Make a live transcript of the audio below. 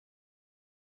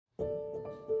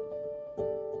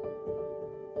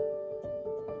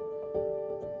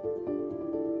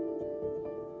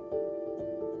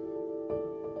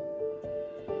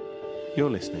You're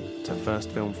listening to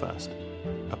First Film First,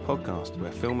 a podcast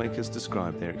where filmmakers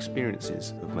describe their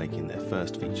experiences of making their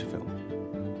first feature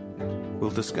film. We'll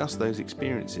discuss those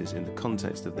experiences in the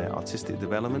context of their artistic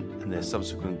development and their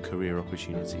subsequent career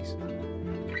opportunities.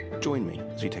 Join me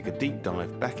as we take a deep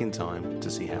dive back in time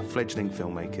to see how fledgling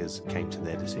filmmakers came to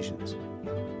their decisions.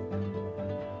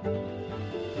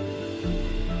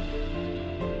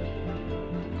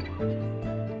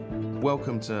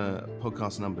 Welcome to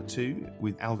podcast number 2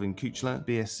 with Alwin Küchler,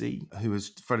 BSC, who has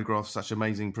photographed such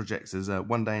amazing projects as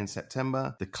One Day in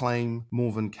September, The Claim,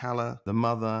 More Than Colour, The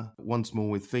Mother, Once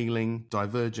More with Feeling,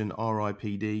 Divergent,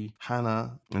 R.I.P.D.,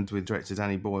 Hanna, and with directors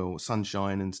Annie Boyle,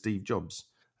 Sunshine, and Steve Jobs.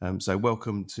 So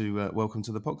welcome to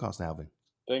the podcast, Alwin.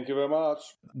 Thank you very much.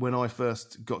 When I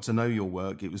first got to know your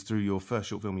work, it was through your first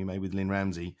short film you made with Lynne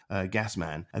Ramsay,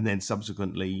 Gasman, and then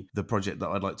subsequently the project that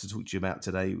I'd like to talk to you about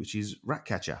today, which is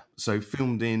Ratcatcher. So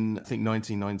filmed in, I think,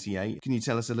 1998. Can you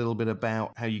tell us a little bit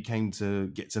about how you came to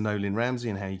get to know Lynne Ramsay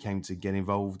and how you came to get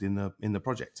involved in the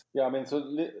project? Yeah, I mean, so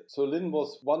Lynne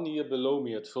was 1 year below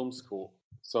me at film school.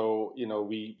 So,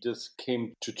 we just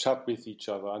came to chat with each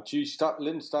other. And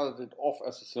Lynne started it off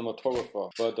as a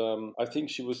cinematographer. But I think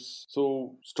she was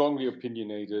so strongly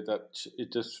opinionated that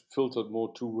it just filtered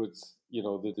more towards,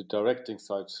 the directing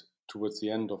side towards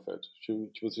the end of it. She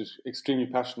was just extremely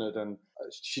passionate, and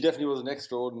she definitely was an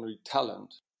extraordinary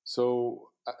talent.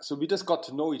 So we just got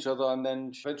to know each other, and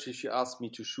then eventually she asked me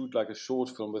to shoot like a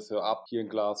short film with her up here in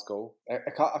Glasgow.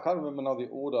 I can't remember now the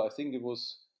order. I think it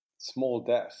was Small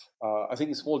Death. I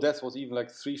think Small Death was even like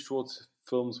 3 short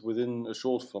films within a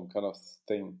short film kind of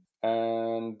thing.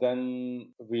 And then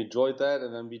we enjoyed that.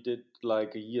 And then we did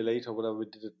like a year later, whatever, we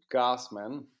did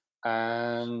Gasman.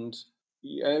 And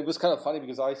it was kind of funny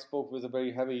because I spoke with a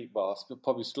very heavy, I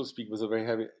probably still speak with a very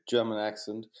heavy German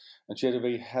accent. And she had a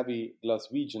very heavy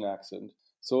Glaswegian accent.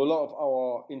 So a lot of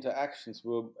our interactions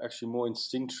were actually more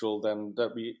instinctual than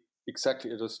that we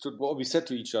exactly understood what we said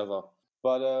to each other.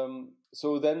 But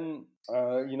so then,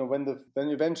 then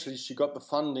eventually she got the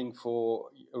funding for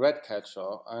Ratcatcher,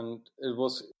 and it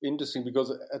was interesting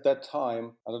because at that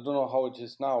time, and I don't know how it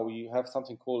is now, we have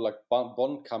something called like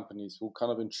bond companies who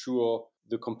kind of ensure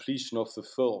the completion of the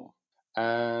film.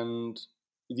 And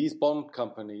these bond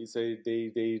companies,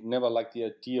 they never liked the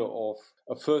idea of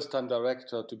a first-time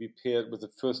director to be paired with a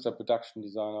first-time production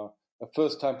designer, a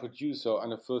first-time producer,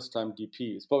 and a first-time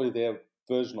DP. It's probably their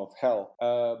version of hell.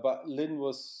 But Lynne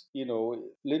was,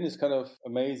 Lynne is kind of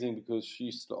amazing because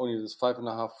she's only this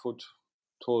 5.5 foot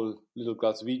tall little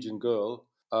Glaswegian girl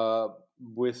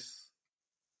with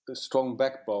a strong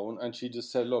backbone. And she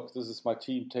just said, look, this is my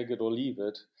team, take it or leave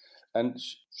it. And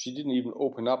she didn't even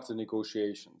open up the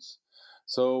negotiations.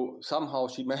 So somehow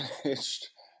she managed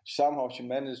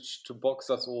to box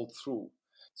us all through.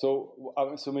 So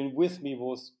with me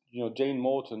was, Jane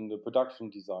Morton, the production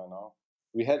designer.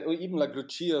 We had even like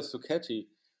Lucia Socchetti,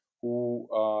 who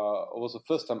was a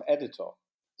first-time editor.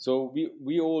 So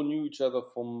we all knew each other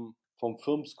from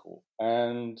film school.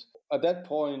 And at that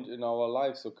point in our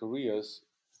lives or careers,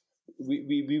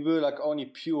 we were like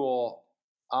only pure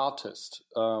artists.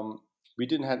 We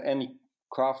didn't have any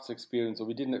crafts experience, or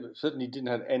we certainly didn't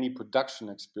have any production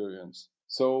experience.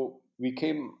 So we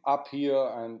came up here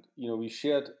and, we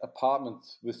shared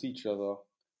apartments with each other.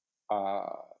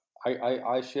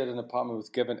 I shared an apartment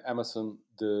with Gavin Emerson,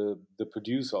 the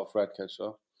producer of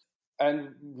Ratcatcher, and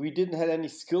we didn't have any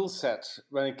skill set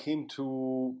when it came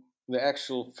to the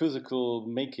actual physical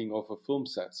making of a film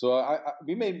set. So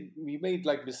we made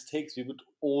like mistakes. We would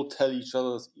all tell each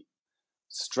other's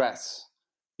stress,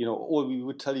 or we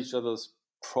would tell each other's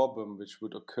problem which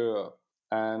would occur.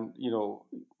 And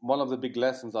one of the big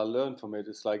lessons I learned from it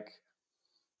is like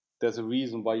there's a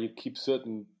reason why you keep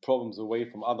certain problems away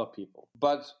from other people.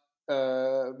 But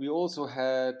we also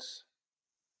had,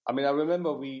 I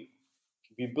remember we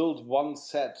built one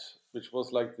set, which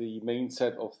was like the main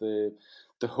set of the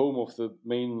home of the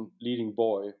main leading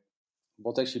boy. It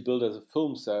was actually built as a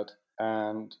film set,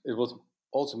 and it was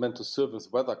also meant to serve as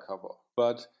weather cover.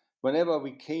 But whenever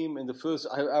we came in the first,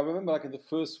 I remember like in the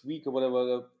first week or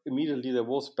whatever, immediately there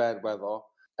was bad weather,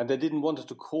 and they didn't want us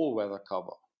to call weather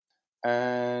cover.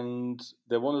 And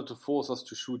they wanted to force us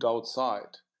to shoot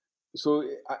outside. So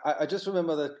I just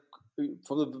remember that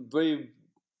from the very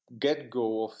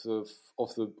get-go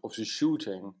of the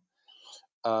shooting,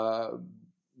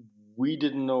 we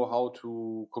didn't know how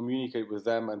to communicate with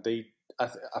them, and I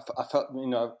felt,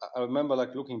 I remember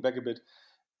like looking back a bit,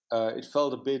 it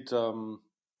felt a bit.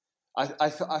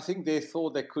 I think they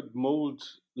thought they could mold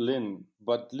Lynne,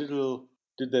 but little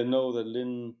did they know that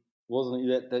Lynne wasn't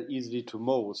that easily to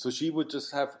mold. So she would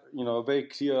just have, a very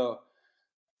clear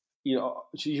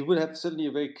she would have certainly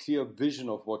a very clear vision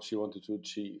of what she wanted to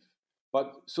achieve.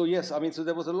 But so yes, I mean, so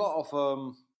there was a lot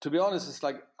of. To be honest, it's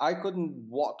like I couldn't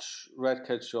watch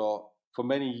Ratcatcher for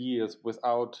many years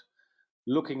without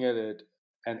looking at it,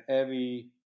 and every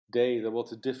day there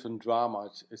was a different drama.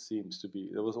 It seems to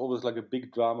be there was always like a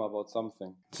big drama about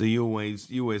something. So you always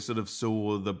sort of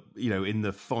saw the in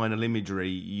the final imagery,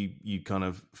 you kind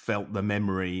of felt the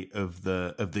memory of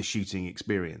the shooting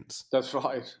experience. That's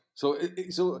right. So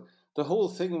so the whole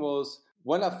thing was.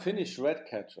 When I finished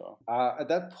Ratcatcher, at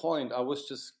that point, I was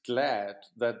just glad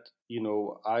that,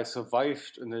 I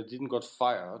survived and I didn't got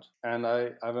fired. And I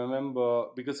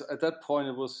remember, because at that point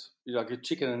it was like a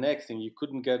chicken and egg thing. You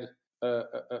couldn't get a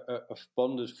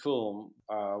bonded film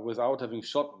without having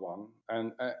shot one.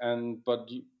 But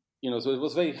so it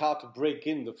was very hard to break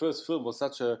in. The first film was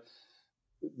such a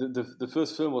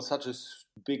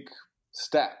big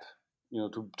step.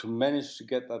 To manage to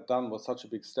get that done was such a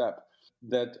big step.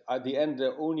 That at the end,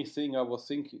 the only thing I was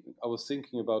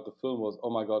thinking about the film was, oh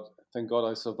my God, thank God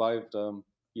I survived, the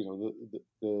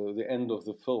end of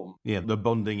the film. Yeah, the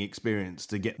bonding experience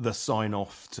to get the sign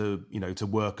off to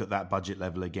work at that budget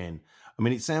level again. I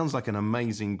mean, it sounds like an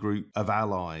amazing group of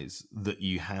allies that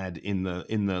you had in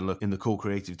the core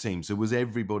creative team. So was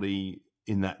everybody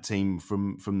in that team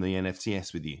from the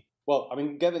NFTS with you? Well, I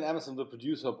mean, Gavin Emerson, the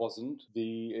producer, wasn't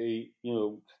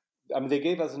they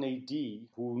gave us an AD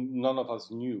who none of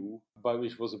us knew, but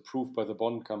which was approved by the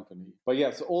Bond company. But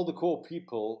yes, all the core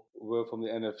people were from the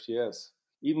NFTS.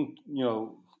 Even,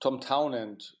 Tom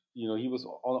Townend, he was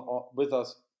on with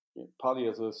us partly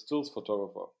as a stills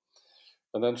photographer,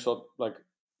 and then shot like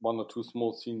one or two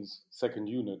small scenes, second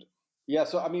unit. Yeah,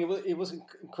 so I mean, it was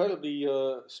incredibly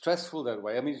stressful that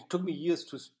way. I mean, it took me years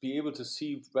to be able to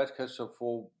see Ratcatcher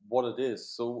for what it is.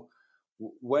 So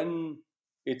when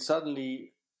it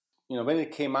suddenly... when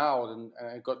it came out and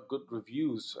it got good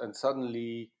reviews and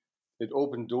suddenly it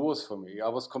opened doors for me, I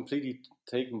was completely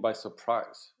taken by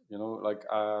surprise,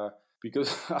 because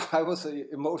I was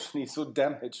emotionally so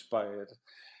damaged by it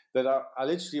that I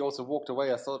literally also walked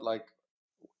away. I thought, like,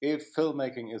 if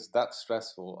filmmaking is that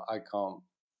stressful, I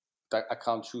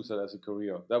can't choose that as a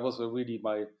career. That was really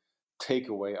my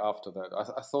takeaway after that.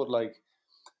 I thought, like,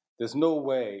 there's no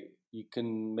way you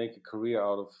can make a career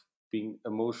out of being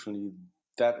emotionally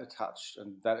that attached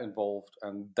and that involved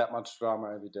and that much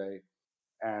drama every day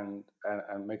and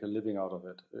make a living out of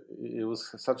it. It was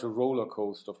such a roller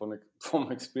coaster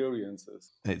from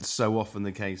experiences. It's so often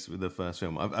the case with the first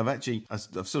film.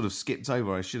 I've sort of skipped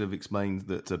over. I should have explained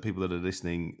that to people that are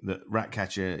listening that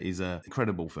Ratcatcher is an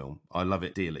incredible film. I love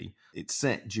it dearly. It's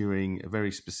set during a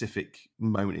very specific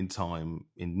moment in time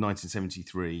in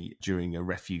 1973 during a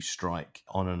refuse strike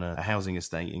on a housing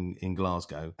estate in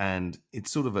Glasgow. And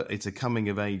it's it's a coming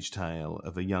of age tale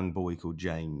of a young boy called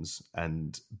James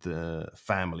and the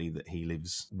family that he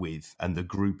lives with and the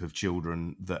group of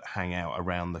children that hang out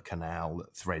around the canal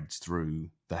that threads through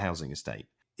the housing estate.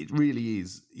 It really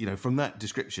is, from that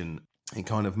description, it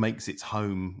kind of makes its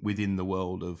home within the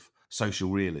world of social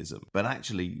realism. But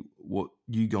actually, what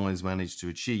you guys managed to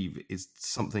achieve is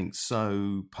something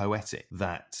so poetic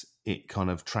that it kind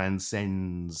of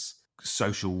transcends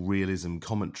social realism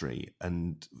commentary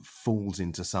and falls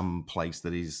into some place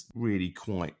that is really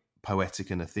quite poetic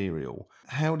and ethereal.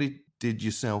 How did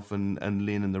yourself and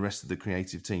Lynne and the rest of the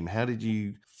creative team, how did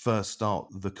you first start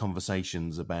the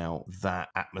conversations about that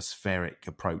atmospheric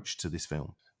approach to this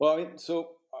film? Well, first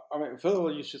of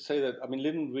all, you should say that,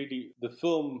 Lynne really, the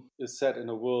film is set in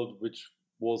a world which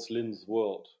was Lynne's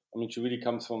world. She really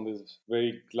comes from this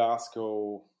very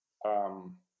Glasgow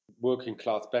working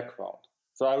class background.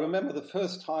 So I remember the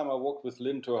first time I walked with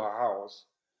Lynne to her house,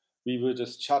 we were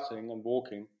just chatting and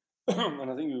walking,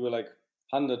 and I think we were like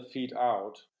 100 feet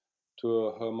out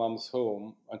to her mum's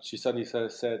home, and she suddenly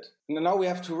said, now we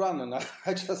have to run.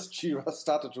 And she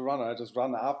started to run, and I just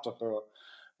ran after her.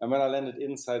 And when I landed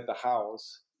inside the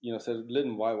house, said,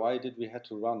 Lynne, why did we have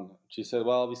to run? She said,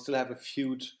 well, we still have a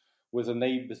feud with the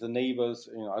neighbors.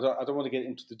 I don't want to get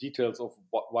into the details of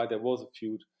why there was a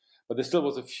feud, but there still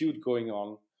was a feud going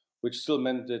on, which still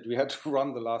meant that we had to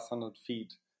run the last 100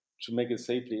 feet to make it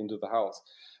safely into the house.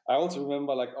 I also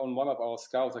remember, like, on one of our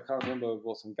scouts, I can't remember if it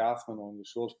was in Gasman or in the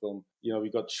short film, we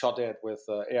got shot at with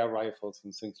air rifles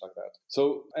and things like that.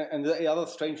 So, and the other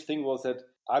strange thing was that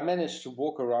I managed to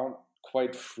walk around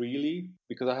quite freely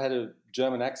because I had a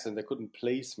German accent. They couldn't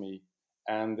place me,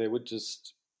 and they would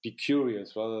just be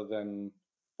curious rather than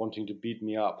wanting to beat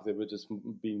me up. They were just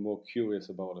being more curious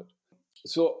about it.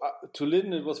 So to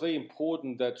Lynne, it was very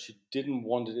important that she didn't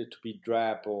want it to be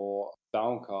drab or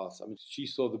downcast. She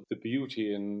saw the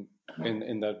beauty in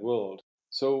that world.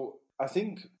 So I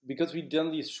think because we'd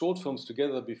done these short films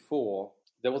together before,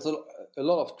 there was a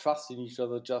lot of trust in each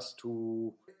other just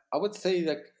to, I would say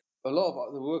that a lot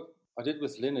of the work I did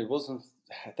with Lynne, it wasn't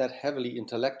that heavily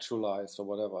intellectualized or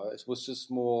whatever. It was just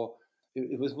more,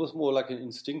 it was more like an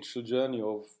instinctual journey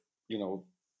of,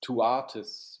 two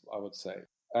artists, I would say.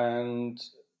 And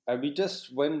we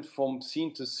just went from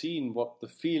scene to scene what the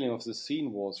feeling of the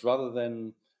scene was, rather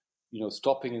than,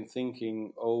 stopping and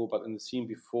thinking, oh, but in the scene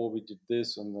before we did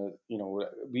this, and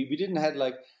we didn't have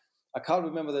like, I can't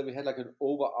remember that we had like an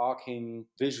overarching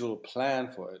visual plan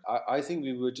for it. I think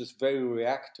we were just very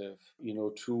reactive,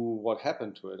 to what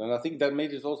happened to it. And I think that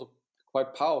made it also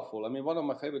quite powerful. I mean, one of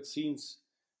my favorite scenes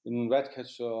in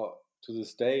Ratcatcher to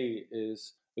this day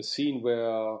is a scene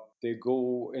where they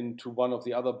go into one of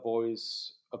the other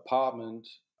boys' apartment.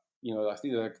 I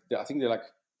think they're like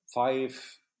 13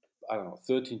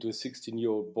 to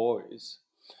 16-year-old boys,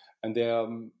 and they're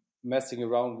messing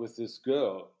around with this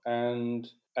girl. And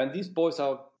these boys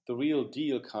are the real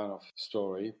deal kind of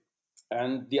story.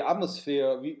 And the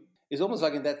atmosphere is almost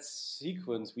like in that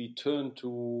sequence, we turn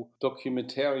to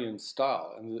documentarian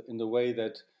style in the way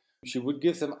that she would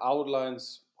give them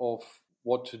outlines of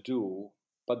what to do,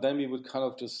 but then we would kind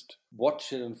of just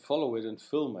watch it and follow it and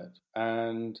film it.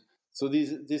 And so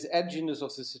this edginess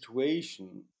of the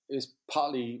situation is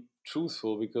partly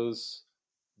truthful because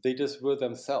they just were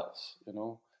themselves,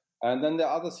 And then there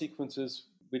are other sequences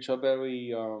which are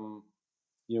very,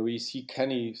 we see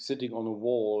Kenny sitting on a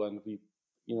wall, and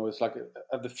it's like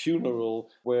at the funeral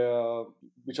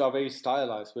which are very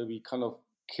stylized, where we kind of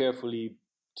carefully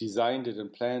designed it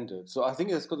and planned it. So I think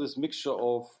it's got this mixture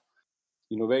of,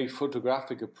 very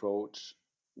photographic approach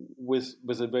with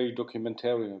a very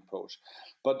documentarian approach.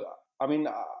 But I mean,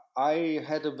 I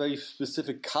had a very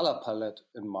specific color palette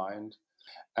in mind,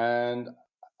 and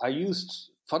I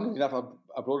used, funnily enough,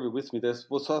 I brought it with me. There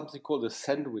was something called a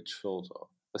sandwich filter.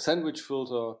 A sandwich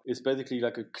filter is basically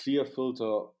like a clear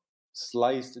filter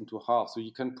sliced into half. So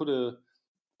you can put a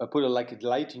like a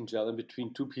lighting gel in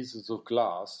between two pieces of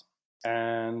glass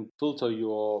and filter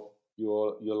your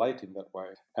lighting that way.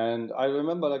 And I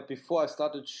remember, like, before I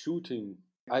started shooting,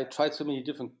 I tried so many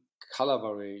different color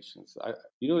variations. I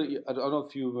don't know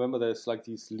if you remember, there's like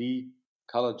these Lee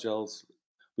color gels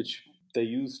which they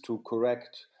use to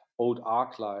correct old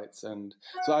arc lights, and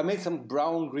so I made some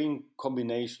brown-green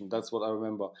combination. That's what I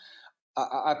remember.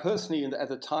 I personally, at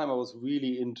the time, I was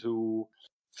really into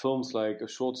films like a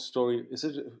short story. Is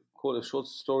it called A Short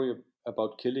Story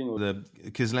About Killing? Or the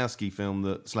Kieslowski film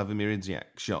that Slavomir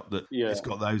Žižek shot, that it's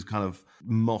got those kind of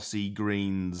mossy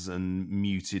greens and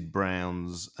muted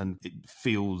browns, and it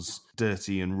feels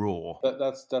dirty and raw.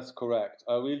 That's correct.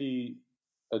 I really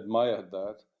admired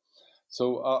that.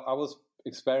 So I was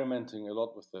experimenting a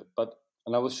lot with it,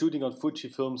 and I was shooting on Fuji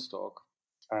film stock,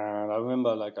 and I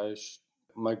remember like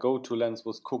my go-to lens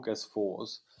was Cooke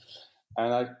S4s,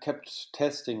 and I kept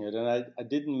testing it, and I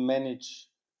didn't manage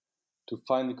to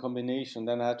find the combination.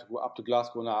 Then I had to go up to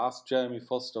Glasgow, and I asked Jeremy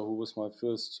Foster, who was my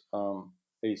first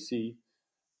AC.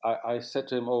 I said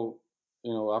to him,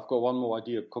 I've got one more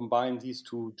idea. Combine these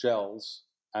two gels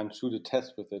and shoot a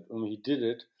test with it. And he did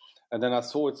it, and then I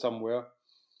saw it somewhere,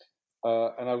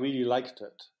 and I really liked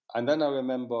it. And then I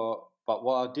remember, but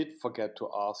what I did forget to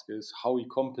ask is how he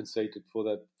compensated for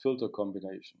that filter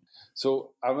combination.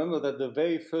 So I remember that the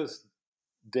very first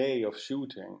day of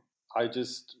shooting, I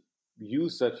just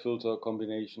used that filter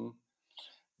combination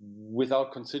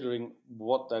without considering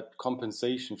what that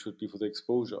compensation should be for the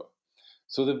exposure.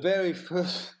 So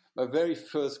my very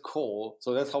first call,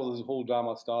 so that's how this whole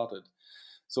drama started.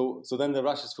 So then the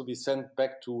rushes would be sent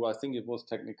back to, I think it was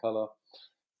Technicolor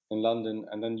in London,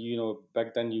 and then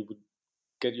back then you would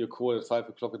get your call at 5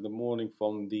 o'clock in the morning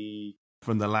from the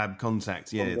lab contact,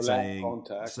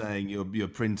 saying your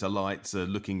printer lights are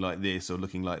looking like this or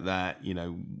looking like that.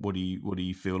 What do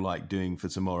you feel like doing for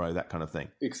tomorrow? That kind of thing.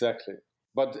 Exactly.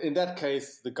 But in that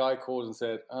case, the guy called and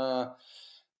said,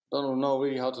 "Don't know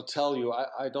really how to tell you.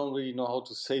 I don't really know how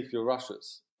to save your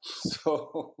rushes."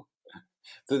 So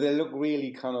they look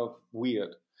really kind of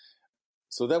weird.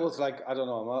 So that was like, I don't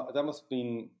know. That must have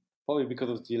been probably because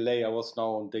of the delay. I was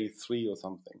now on day 3 or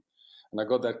something, and I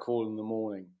got that call in the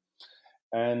morning.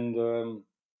 And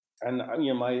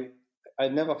I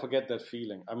never forget that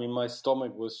feeling. I mean, my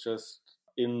stomach was just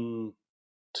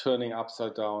turning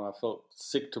upside down. I felt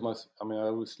sick I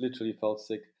was literally felt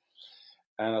sick.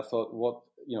 And I thought,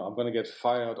 I'm going to get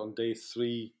fired on day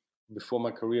 3 before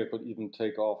my career could even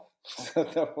take off.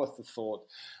 That was the thought.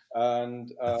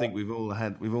 And I think we've all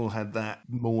had that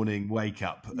morning wake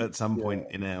up at some point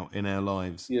in our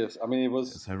lives. Yes, I mean,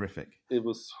 it's horrific. It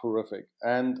was horrific.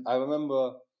 And I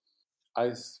remember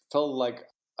I felt like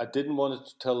I didn't want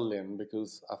to tell Lynne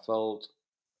because I felt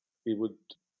it would.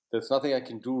 There's nothing I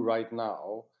can do right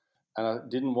now, and I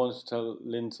didn't want to tell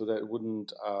Lynne so that it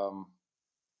wouldn't,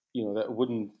 that it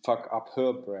wouldn't fuck up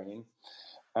her brain.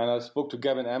 And I spoke to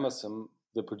Gavin Emerson,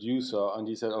 the producer, and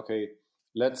he said, "Okay,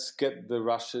 let's get the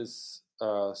rushes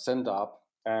sent up,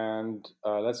 and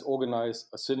let's organize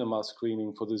a cinema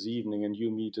screening for this evening, and you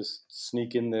and me just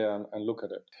sneak in there and look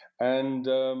at it."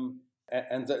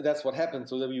 And that's what happened.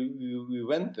 So that we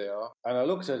went there, and I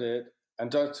looked at it,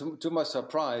 and to my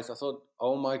surprise, I thought,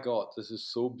 "Oh my God, this is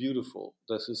so beautiful!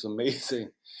 This is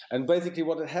amazing!" And basically,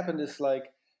 what had happened is like,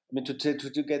 I mean,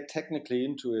 to get technically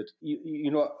into it,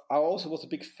 I also was a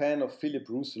big fan of Philippe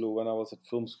Rousselot when I was at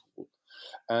film school,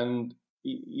 and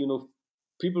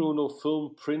people who know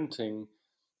film printing,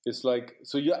 it's like,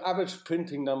 so your average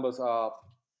printing numbers are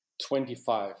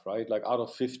 25, right? Like out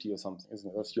of 50 or something, isn't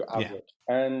it? That's your average.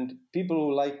 Yeah. And people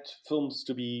who liked films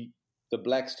to be, the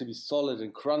blacks to be solid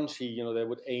and crunchy, they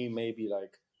would aim maybe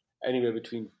like anywhere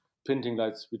between printing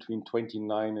lights between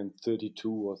 29 and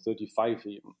 32 or 35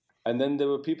 even. And then there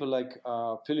were people like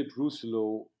Philippe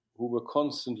Rousselot who were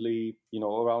constantly,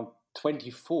 around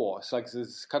 24. It's like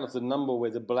this kind of the number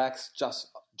where the blacks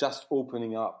just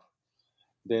opening up.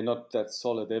 They're not that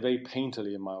solid. They're very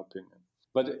painterly, in my opinion.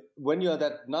 But when you're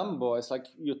that number, it's like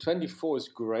your 24 is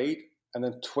great, and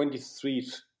then 23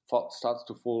 starts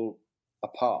to fall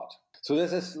apart. So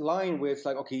there's this line where it's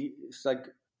like, okay, it's like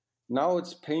now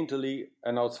it's painterly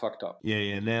and now it's fucked up.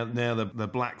 Yeah. Now the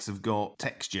blacks have got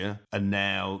texture and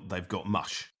now they've got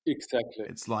mush. Exactly.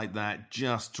 It's like that,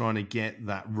 just trying to get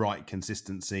that right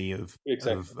consistency of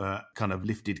kind of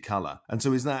lifted colour. And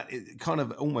so is that kind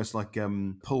of almost like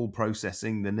pull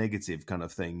processing the negative kind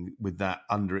of thing with that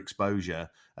underexposure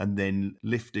and then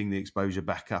lifting the exposure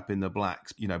back up in the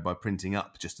blacks, by printing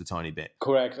up just a tiny bit?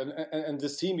 Correct. And the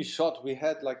scene we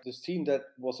had, like the scene that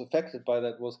was affected by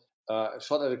that was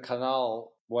shot at a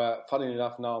canal where, funny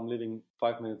enough, now I'm living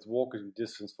 5 minutes walking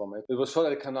distance from it. It was shot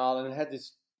at a canal and it had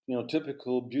this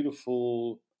typical,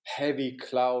 beautiful, heavy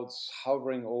clouds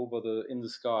hovering over in the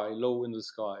sky, low in the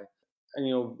sky.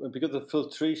 And, because the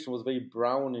filtration was very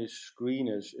brownish,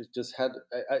 greenish, it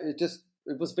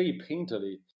was very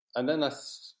painterly. And then I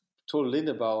told Lynne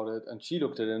about it and she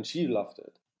looked at it and she loved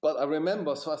it. But I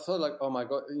remember, so I thought like, oh my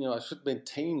God, I should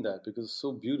maintain that because it's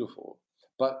so beautiful.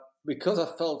 But because I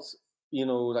felt,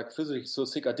 like physically so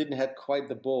sick, I didn't have quite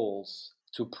the balls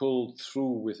to pull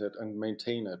through with it and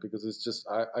maintain it because it's just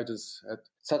I just had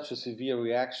such a severe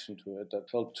reaction to it that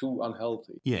felt too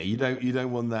unhealthy. Yeah, you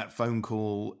don't want that phone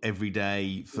call every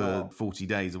day for 40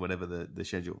 days or whatever the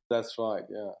schedule. That's right.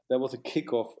 Yeah, there was a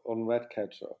kickoff on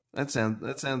Ratcatcher. That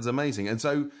sounds amazing. And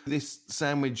so this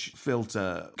sandwich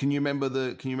filter, can you remember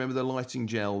the lighting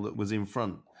gel that was in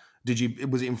front?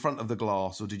 Was it in front of the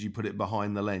glass or did you put it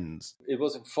behind the lens? It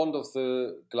was in front of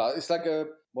the glass. It's like a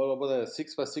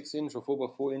 6x6 inch or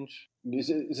 4x4 inch.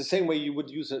 It's the same way you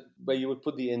would use it, where you would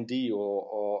put the ND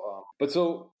but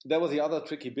so that was the other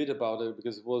tricky bit about it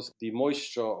because it was the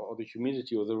moisture or the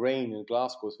humidity or the rain in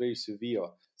Glasgow was very severe.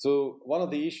 So one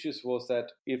of the issues was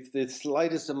that if the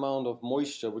slightest amount of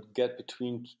moisture would get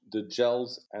between the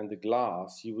gels and the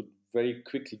glass, you would very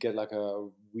quickly get like a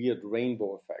weird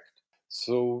rainbow effect.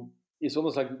 So it's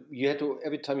almost like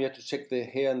every time you had to check the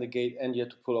hair in the gate and you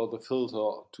had to pull out the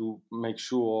filter to make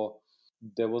sure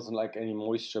there wasn't like any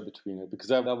moisture between it because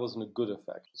that wasn't a good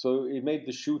effect. So it made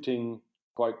the shooting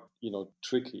quite,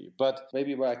 tricky. But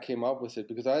maybe where I came up with it,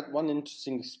 because I had one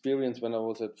interesting experience when I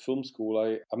was at film school.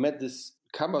 I met this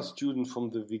camera student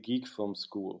from the Geek Film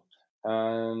School,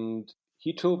 and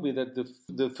he told me that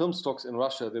the film stocks in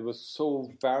Russia, they were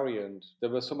so variant. There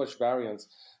was so much variance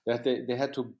that they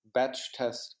had to batch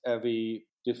test every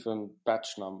different batch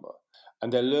number.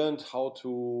 And they learned how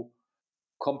to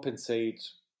compensate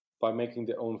by making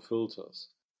their own filters.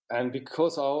 And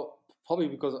because I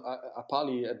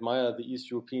partly admire the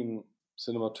East European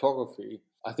cinematography,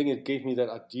 I think it gave me that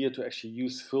idea to actually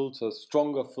use filters,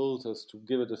 stronger filters, to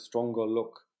give it a stronger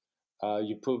look.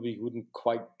 You probably wouldn't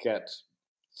quite get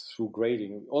through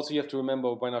grading. Also, you have to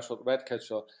remember when I shot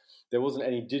Ratcatcher, there wasn't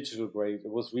any digital grade.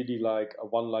 It was really like a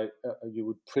one light. You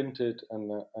would print it,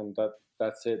 and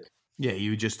that's it. Yeah,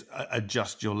 you would just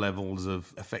adjust your levels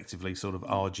of effectively sort of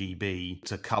RGB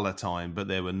to color time, but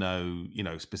there were no,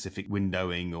 specific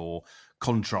windowing or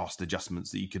contrast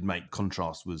adjustments that you could make.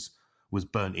 Contrast was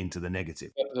burnt into the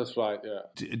negative. That's right.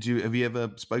 Yeah. Have you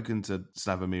ever spoken to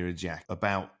Slavomir Žižek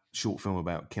about short film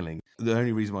about killing? The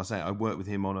only reason why I say it, I worked with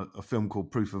him on a film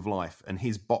called Proof of Life, and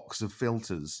his box of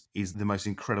filters is the most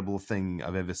incredible thing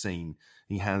I've ever seen.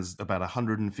 He has about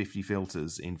 150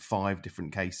 filters in 5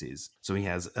 different cases. So he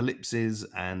has ellipses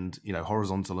and,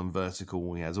 horizontal and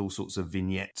vertical. He has all sorts of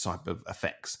vignette type of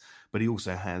effects, but he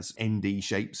also has ND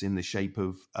shapes in the shape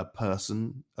of a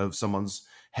person, of someone's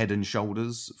head and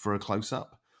shoulders for a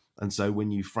close-up. And so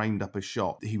when you framed up a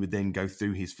shot, he would then go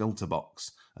through his filter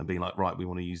box and be like, right, we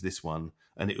want to use this one.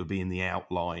 And it would be in the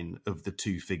outline of the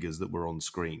 2 figures that were on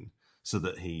screen, so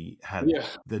that he had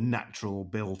the natural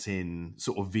built-in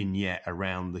sort of vignette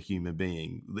around the human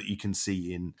being that you can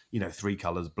see in, 3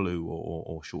 colors, blue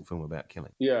or short film about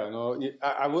killing. Yeah, no,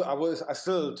 I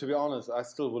still, to be honest, I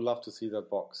still would love to see that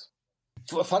box.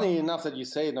 Funny enough that you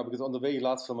say it now, because on the very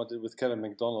last film I did with Kevin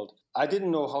McDonald, I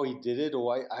didn't know how he did it,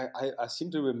 or I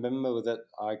seem to remember that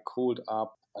I called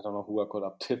up, I don't know who I called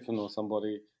up, Tiffin or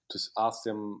somebody, to ask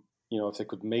them, if they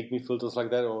could make me filters like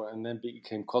that, and then it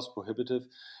became cost prohibitive.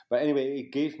 But anyway,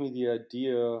 it gave me the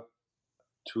idea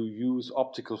to use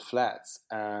optical flats,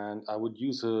 and I would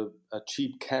use a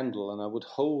cheap candle, and I would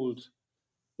hold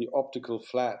the optical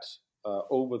flat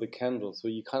over the candle, so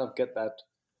you kind of get that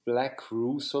black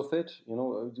ruise of it.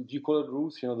 Do you call it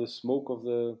ruise? The smoke of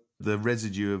the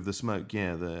residue of the smoke.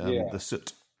 The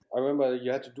soot. I remember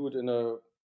you had to do it in a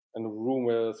room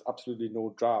where there's absolutely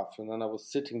no draft, and then I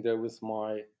was sitting there with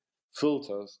my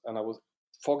filters and I was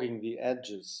fogging the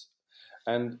edges,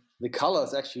 and the color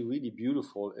is actually really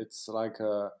beautiful. It's like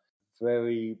a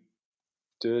very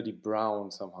dirty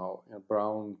brown somehow,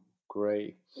 brown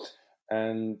gray,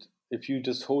 and if you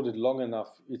just hold it long enough,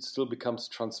 it still becomes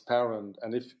transparent.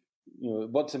 And if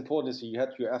what's important is you had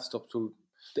your f-stop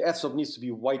the f-stop needs to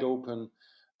be wide open,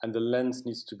 and the lens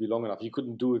needs to be long enough. You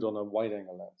couldn't do it on a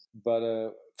wide-angle lens.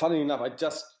 But funny enough, I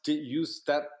just used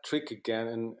that trick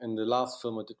again in the last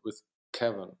film I did with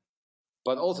Kevin.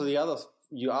 But also the others,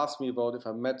 you asked me about if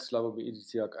I met Slavomir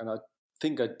Idziak, and I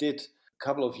think I did a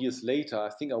couple of years later. I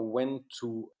think I went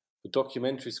to a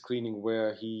documentary screening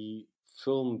where he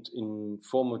filmed in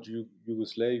former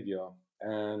Yugoslavia,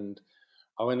 and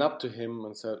I went up to him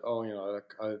and said,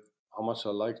 how much I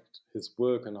liked his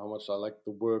work and how much I liked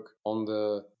the work on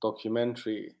the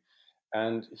documentary.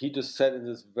 And he just said in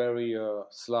this very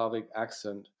Slavic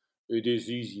accent, "It is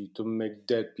easy to make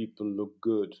dead people look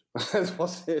good." That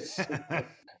was it.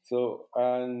 So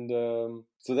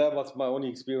that was my only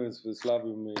experience with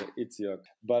Slavomir Idziak.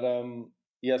 But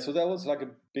so that was like a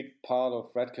big part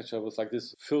of Ratcatcher. Was like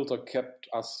this filter kept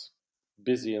us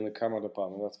busy in the camera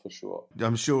department, that's for sure.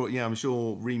 I'm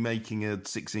sure remaking a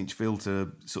 6-inch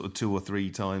filter sort of 2 or 3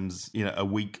 times, a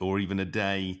week or even a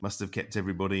day must have kept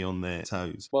everybody on their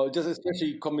toes. Well, just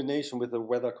especially in combination with the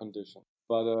weather condition.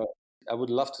 But I would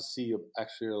love to see an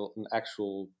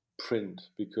actual print,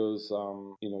 because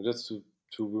just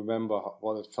to remember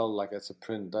what it felt like as a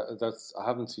print. I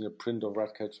haven't seen a print of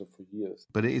Ratcatcher for years.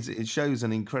 But it shows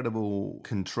an incredible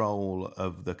control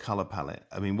of the color palette.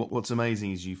 I mean, what's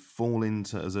amazing is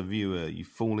as a viewer, you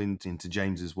fall into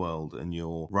James's world, and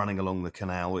you're running along the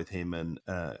canal with him and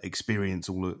experience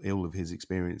all of his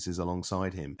experiences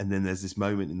alongside him. And then there's this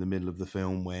moment in the middle of the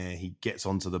film where he gets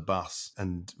onto the bus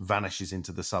and vanishes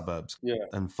into the suburbs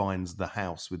and finds the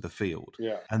house with the field.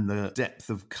 Yeah. And the depth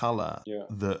of color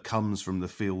that comes from the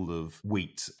field of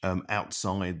wheat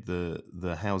outside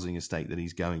the housing estate that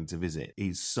he's going to visit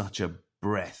is such a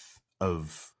breath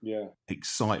of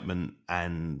excitement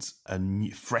and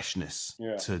freshness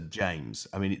to James.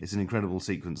 I mean, it's an incredible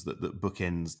sequence that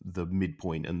bookends the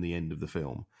midpoint and the end of the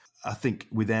film. I think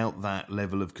without that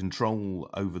level of control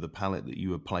over the palette that you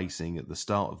were placing at the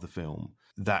start of the film,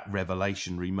 that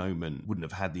revelationary moment wouldn't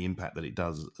have had the impact that it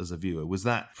does as a viewer. Was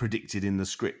that predicted in the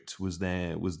script? Was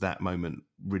that moment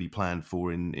really planned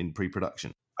for in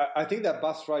pre-production? I think that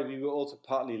bus ride, we were also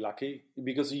partly lucky,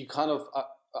 because you kind of,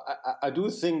 I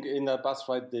do think in that bus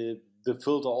ride, the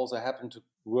filter also happened to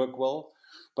work well.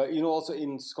 But, also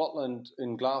in Scotland,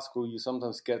 in Glasgow, you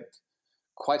sometimes get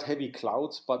quite heavy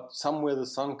clouds, but somewhere the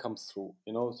sun comes through,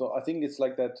 So I think it's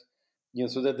like that,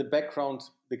 so that the background,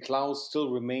 the clouds still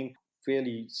remain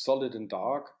fairly solid and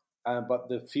dark, but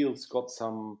the fields got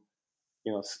some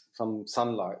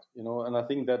sunlight, and I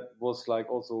think that was like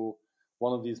also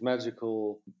one of these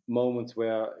magical moments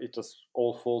where it just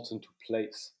all falls into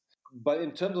place. But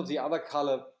in terms of the other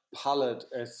color palette,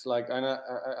 it's like, and I've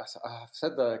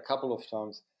said that a couple of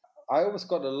times, I always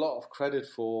got a lot of credit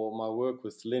for my work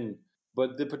with Lynne,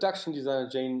 but the production designer,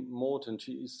 Jane Morton,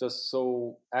 she is just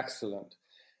so excellent.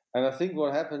 And I think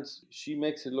what happens, she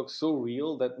makes it look so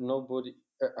real that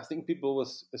I think people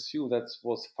always assume that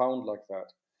was found like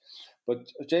that.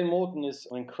 But Jane Morton is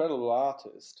an incredible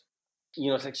artist.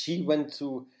 it's like she went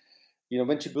to,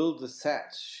 when she built the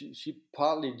set, she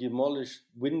partly demolished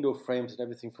window frames and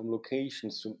everything from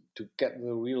locations to get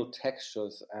the real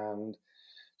textures, and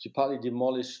she partly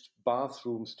demolished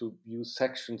bathrooms to use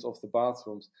sections of the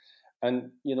bathrooms.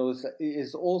 And,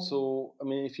 it's also,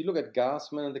 if you look at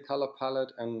Gasman and the color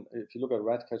palette, and if you look at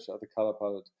Ratcatcher at the color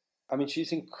palette,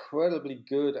 she's incredibly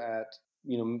good at,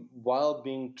 while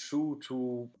being true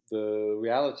to the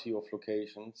reality of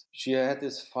locations, she had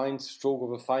this fine stroke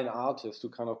of a fine artist to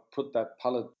kind of put that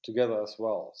palette together as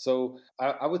well. So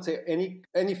I would say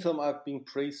any film I've been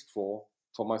praised for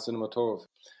my cinematography,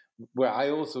 where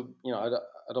I also,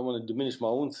 I don't want to diminish my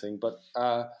own thing, but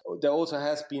there also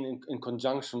has been in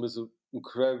conjunction with an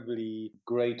incredibly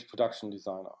great production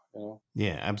designer,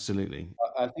 Yeah, absolutely.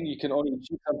 I think you can only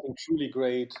achieve something truly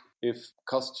great if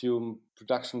costume,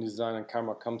 production design, and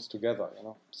camera comes together,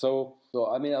 So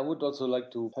I would also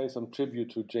like to pay some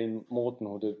tribute to Jane Morton,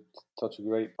 who did such a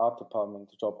great art department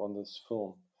job on this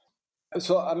film.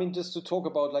 So, just to talked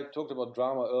about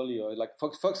drama earlier, like,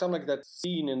 for example, like that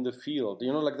scene in the field,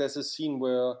 like there's a scene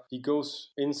where he goes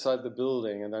inside the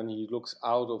building and then he looks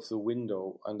out of the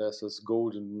window and there's this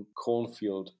golden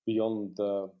cornfield beyond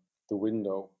the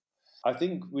window. I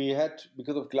think we had,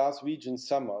 because of Glaswegian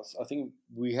summers, I think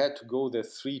we had to go there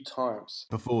 3 times.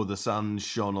 Before the sun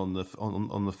shone on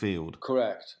the field.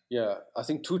 Correct, yeah. I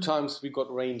think 2 times we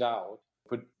got rained out,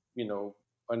 but,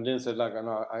 and Lynne said, like,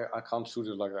 no, I can't shoot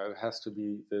it like that. It has to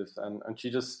be this. And she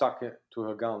just stuck it to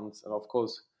her guns. And, of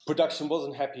course, production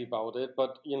wasn't happy about it.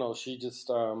 But, she just,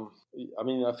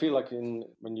 I feel like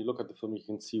when you look at the film, you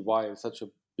can see why it's such a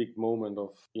big moment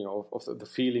of, of the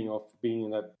feeling of being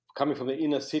in that, coming from the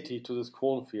inner city to this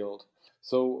cornfield.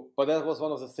 So, but that was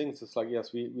one of the things. It's like,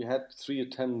 yes, we had 3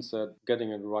 attempts at getting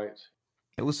it right.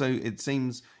 Also, it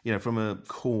seems, from a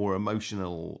core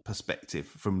emotional perspective,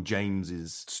 from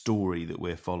James's story that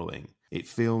we're following, it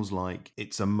feels like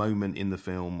it's a moment in the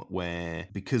film where,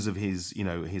 because of his,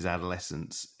 his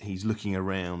adolescence, he's looking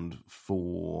around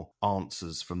for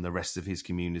answers from the rest of his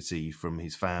community, from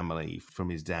his family, from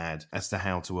his dad, as to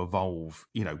how to evolve,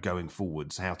 going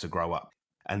forwards, how to grow up.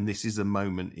 And this is a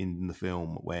moment in the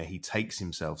film where he takes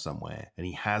himself somewhere and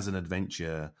he has an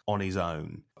adventure on his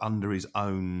own, under his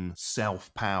own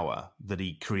self-power, that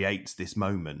he creates this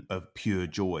moment of pure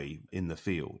joy in the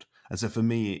field. And so for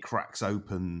me, it cracks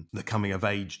open the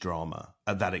coming-of-age drama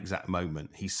at that exact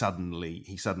moment. He suddenly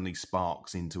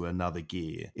sparks into another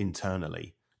gear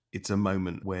internally. It's a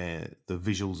moment where the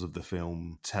visuals of the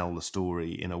film tell the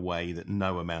story in a way that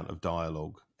no amount of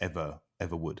dialogue ever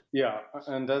would. Yeah,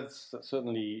 and that's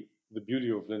certainly the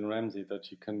beauty of Lynne Ramsay, that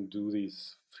you can do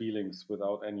these feelings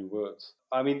without any words.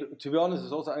 To be honest,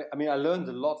 it's also, I learned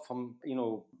a lot from,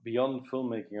 beyond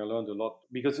filmmaking. I learned a lot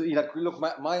because, look,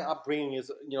 my upbringing is,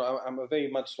 I'm a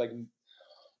very much like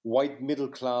white middle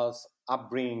class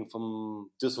upbringing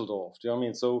from Düsseldorf. Do you know what I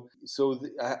mean? So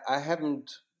I haven't,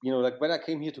 like when I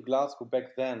came here to Glasgow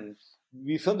back then,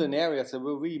 we filmed in areas that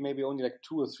were really maybe only like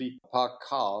 2 or 3 parked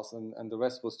cars, and the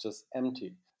rest was just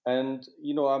empty. And,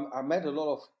 I met a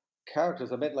lot of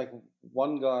characters. I met like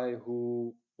one guy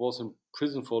who was in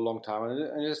prison for a long time.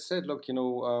 And I just said, look,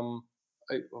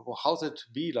 how's it to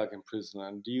be like in prison?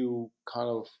 And do you kind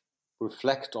of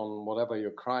reflect on whatever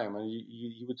your crime? And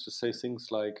he would just say things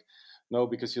like, no,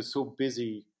 because you're so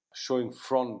busy showing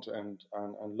front and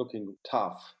looking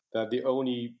tough that the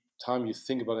only time you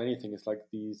think about anything is like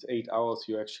these 8 hours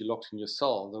you're actually locked in your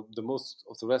cell. The most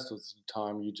of the rest of the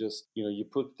time you just, you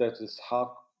put this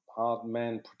hard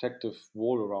man protective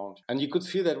wall around. And you could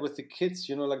feel that with the kids,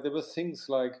 like there were things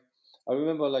like, I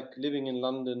remember like living in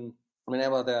London,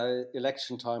 whenever there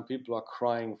election time, people are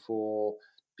crying for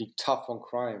being tough on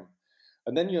crime.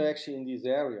 And then you're actually in these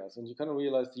areas and you kind of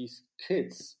realize these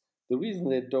kids, the reason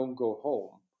they don't go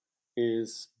home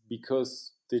is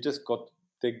because they just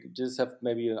have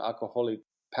maybe an alcoholic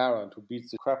parent who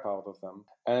beats the crap out of them.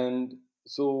 And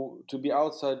so to be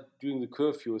outside during the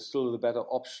curfew is still the better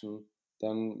option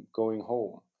than going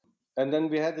home. And then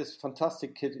we had this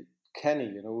fantastic kid,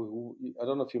 Kenny, who, I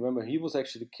don't know if you remember, he was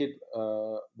actually the kid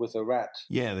with a rat.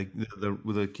 Yeah,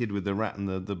 the kid with the rat and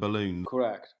the balloon.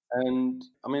 Correct. And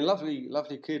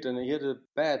lovely kid, and he had a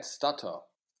bad stutter.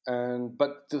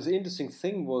 But the interesting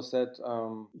thing was that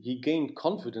he gained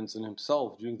confidence in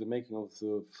himself during the making of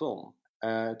the film,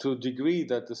 to a degree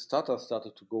that the stutter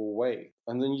started to go away.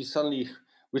 And then you suddenly,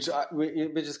 which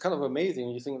is kind of amazing,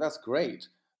 you think that's great,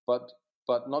 but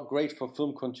not great for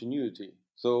film continuity.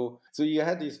 So you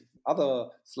had these other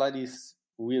slightly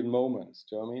weird moments.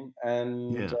 Do you know what I mean?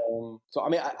 And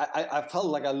yeah. I felt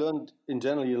like I learned in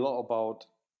general a lot about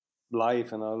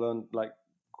life, and I learned like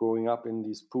growing up in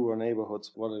these poorer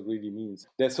neighborhoods, what it really means.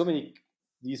 There's so many,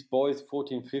 these boys,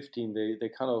 14, 15, they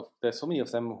kind of, there's so many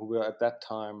of them who were at that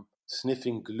time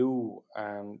sniffing glue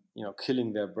and,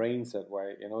 killing their brains that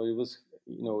way. It was,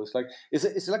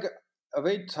 it's like a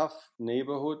very tough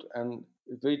neighborhood and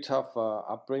very tough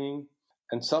upbringing.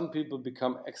 And some people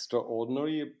become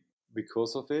extraordinary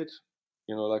because of it,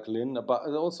 like Lynne. But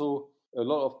also a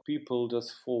lot of people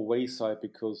just fall wayside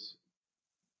because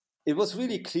it was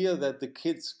really clear that the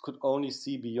kids could only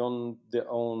see beyond their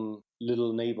own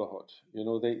little neighborhood.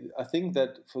 I think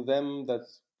that for them, that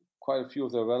quite a few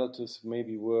of their relatives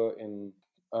maybe were in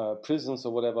prisons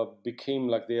or whatever, became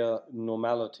like their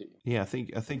normality. Yeah, I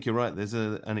think you're right. There's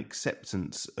an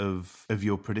acceptance of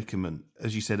your predicament.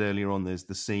 As you said earlier on, there's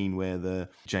the scene where the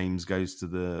James goes to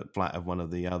the flat of one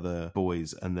of the other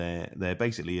boys, and they're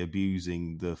basically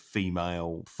abusing the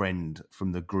female friend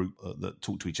from the group that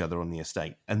talk to each other on the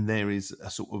estate. And there is a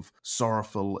sort of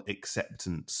sorrowful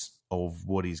acceptance of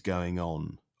what is going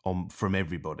on from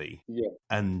everybody. Yeah.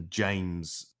 And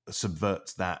James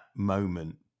subverts that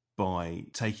moment by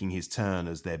taking his turn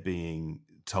as they're being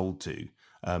told to,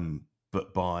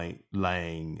 but by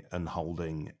laying and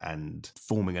holding and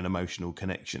forming an emotional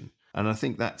connection. And I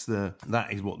think that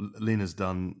is what Lynne has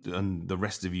done, and the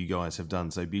rest of you guys have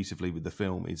done so beautifully with the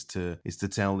film, is to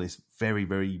tell this very,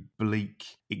 very bleak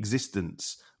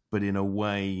existence, but in a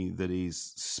way that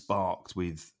is sparked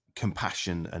with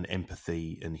compassion and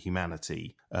empathy and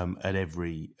humanity at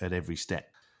every step.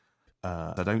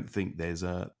 I don't think there's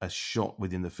a shot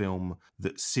within the film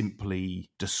that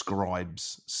simply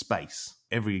describes space.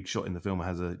 Every shot in the film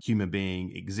has a human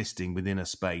being existing within a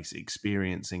space,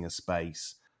 experiencing a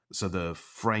space. So the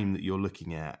frame that you're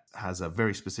looking at has a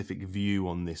very specific view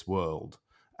on this world.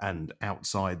 And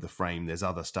outside the frame, there's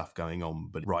other stuff going on,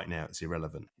 but right now it's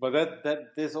irrelevant. But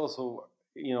that there's also,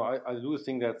 I do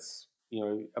think that's,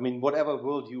 whatever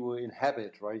world you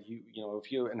inhabit, right?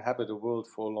 If you inhabit a world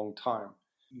for a long time,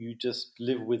 you just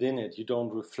live within it. You don't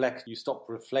reflect. You stop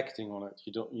reflecting on it.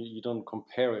 You don't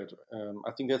compare it.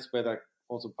 I think that's where that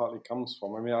also partly comes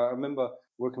from. I remember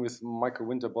working with Michael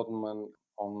Winterbottom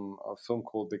on a film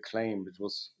called The Claim, which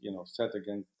was set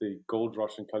against the gold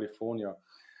rush in California.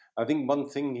 I think one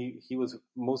thing he was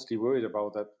mostly worried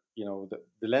about, that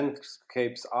the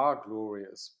landscapes are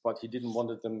glorious, but he didn't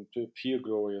want them to appear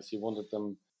glorious. He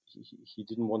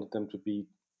didn't want them to be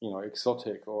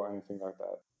exotic or anything like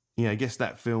that. Yeah, I guess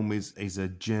that film is a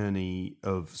journey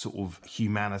of sort of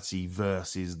humanity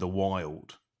versus the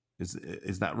wild.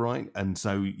 Is that right? And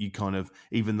so you kind of,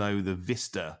 even though the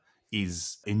vista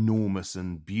is enormous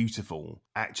and beautiful,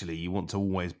 actually you want to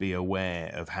always be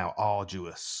aware of how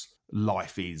arduous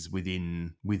life is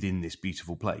within this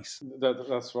beautiful place.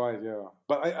 That's right, yeah.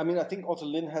 But I think also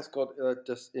Lynne has got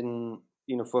just in,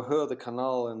 for her, the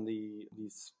canal and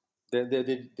these,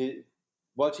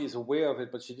 while she's aware of it,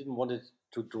 but she didn't want it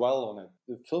to dwell on it.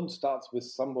 The film starts with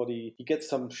somebody, he gets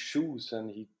some shoes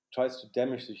and he tries to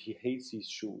damage it. He hates these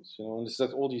shoes, and it's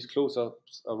like all these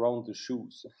close-ups around the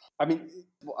shoes.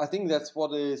 I think that's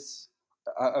what is,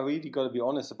 I really got to be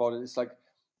honest about it. It's like,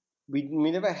 we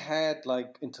never had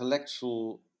like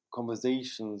intellectual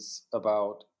conversations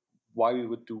about why we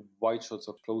would do wide shots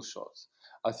or close shots.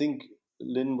 I think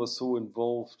Lynne was so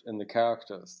involved in the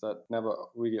characters that never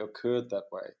really occurred that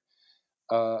way.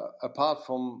 Apart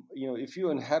from, if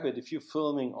you're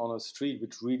filming on a street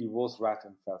which really was rat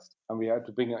infested, and we had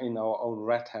to bring in our own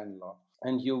rat handler,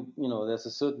 and there's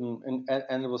a certain,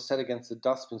 and it was set against the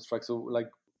dustbin strike, so like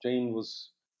Jane was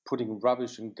putting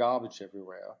rubbish and garbage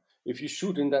everywhere. If you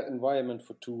shoot in that environment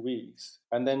for 2 weeks,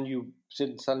 and then you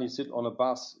suddenly sit on a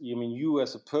bus, you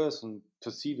as a person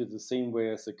perceive it the same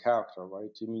way as the character, right?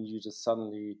 You just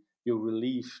suddenly, you're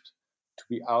relieved to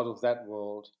be out of that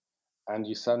world, and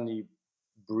you suddenly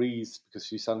breathe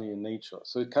because you're suddenly in nature.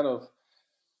 So it kind of,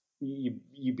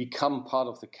 you become part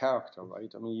of the character,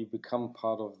 right? You become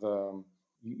part of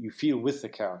you feel with the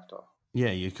character.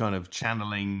 Yeah, you're kind of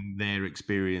channeling their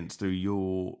experience through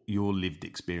your lived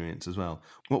experience as well.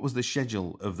 What was the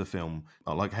schedule of the film?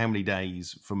 Like, how many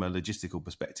days from a logistical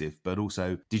perspective, but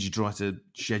also did you try to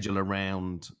schedule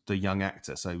around the young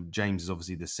actor? So James is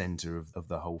obviously the centre of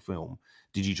the whole film.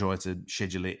 Did you try to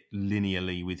schedule it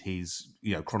linearly with his,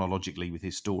 chronologically with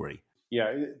his story?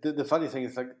 Yeah, the funny thing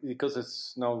is, like, because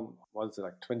it's now,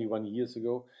 21 years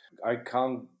ago, I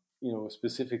can't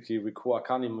specifically recall. I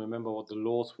can't even remember what the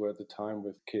laws were at the time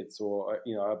with kids. Or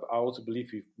I also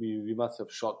believe we must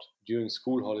have shot during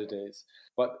school holidays.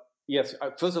 But yes,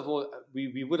 first of all,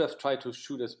 we would have tried to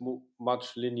shoot as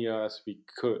much linear as we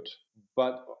could.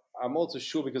 But I'm also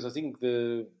sure, because I think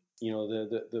the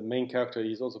main character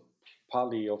is also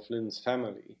partly of Lynne's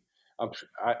family.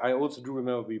 I also do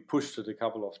remember we pushed it a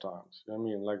couple of times. You know what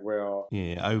I mean? Like where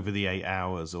over the 8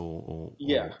 hours or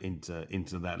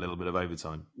into that little bit of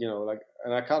overtime. You know, like,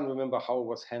 and I can't remember how it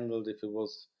was handled, if it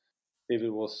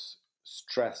was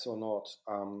stress or not.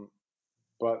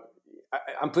 But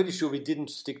I'm pretty sure we didn't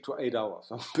stick to 8 hours.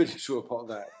 I'm pretty sure about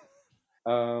that.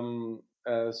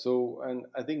 So, and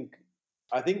I think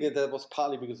that was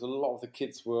partly because a lot of the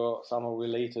kids were somehow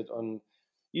related on,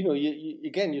 you know,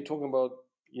 again, you're talking about,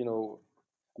 you know,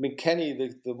 I mean, Kenny,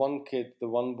 the one kid, the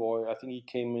one boy, I think he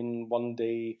came in one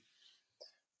day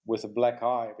with a black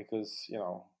eye because, you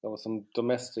know, there was some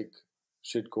domestic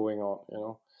shit going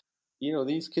on, you know,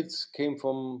 these kids came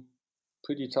from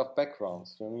pretty tough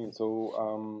backgrounds, you know what I mean?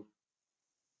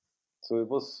 So it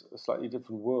was a slightly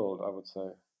different world, I would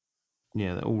say.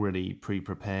 Yeah, they're already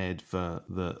pre-prepared for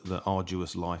the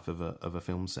arduous life of a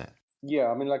film set. Yeah,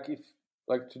 I mean, like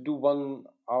to do 1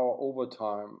 hour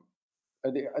overtime,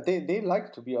 they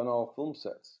like to be on our film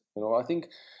sets. You know, I think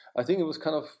it was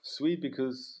kind of sweet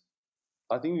because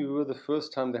I think we were the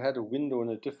first time they had a window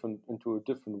into a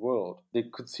different world. They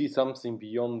could see something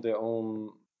beyond their own,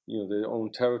 you know, their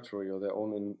own territory or their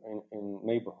own in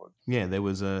neighborhood. Yeah,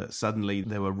 suddenly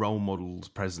there were role models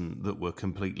present that were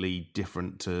completely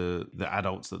different to the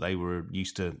adults that they were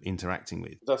used to interacting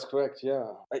with. That's correct, yeah.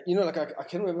 You know, like I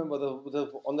can remember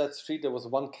on that street there was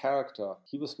one character.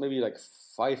 He was maybe like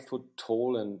 5 foot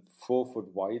tall and 4 foot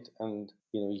wide, and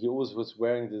you know, he always was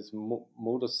wearing this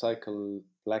motorcycle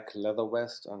black leather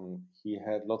vest, and he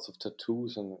had lots of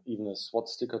tattoos and even a SWAT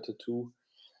sticker tattoo.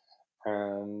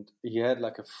 And he had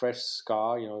like a fresh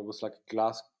scar, you know, it was like a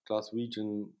glass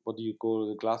region. What do you call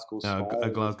it? A Glasgow smile. A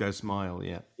Glasgow smile,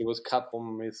 yeah. It was cut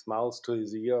from his mouth to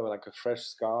his ear, like a fresh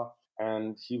scar.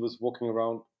 And he was walking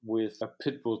around with a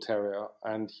pit bull terrier,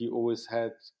 and he always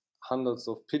had hundreds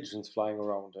of pigeons flying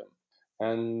around him.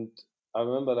 And I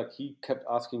remember, like, he kept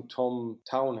asking Tom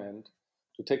Townend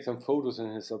to take some photos in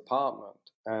his apartment.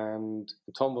 And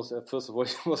Tom was, first of all,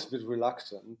 he was a bit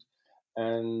reluctant.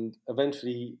 And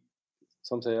eventually,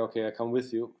 some say, okay, I come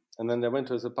with you. And then they went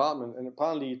to his apartment, and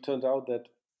apparently it turned out that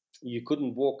you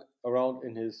couldn't walk around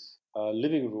in his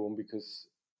living room because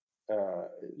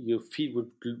your feet would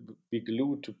be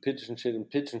glued to pigeon shit and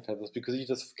pigeon feathers, because he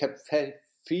just kept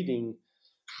feeding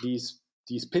these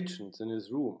pigeons in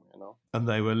his room, you know. And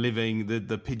they were living,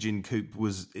 the pigeon coop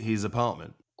was his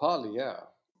apartment? Partly, yeah.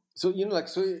 So, you know, like,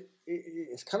 so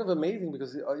it's kind of amazing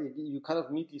because you kind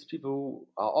of meet these people who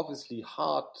are obviously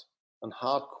hard and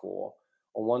hardcore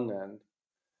on one end,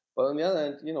 but on the other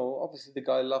end, you know, obviously the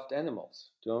guy loved animals.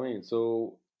 Do you know what I mean?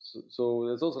 So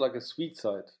there's also like a sweet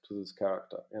side to this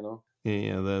character, you know.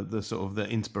 Yeah, the sort of the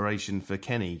inspiration for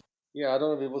Kenny. Yeah, I don't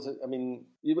know if it was. I mean,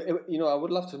 you know, I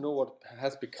would love to know what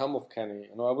has become of Kenny.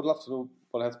 You know, I would love to know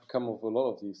what has become of a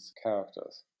lot of these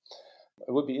characters.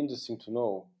 It would be interesting to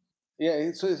know.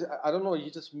 Yeah, so I don't know. You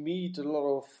just meet a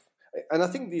lot of, and I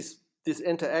think these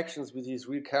interactions with these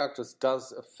real characters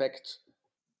does affect.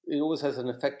 It always has an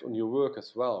effect on your work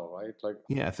as well, right? Like,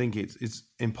 yeah, I think it's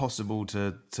impossible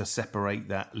to separate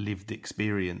that lived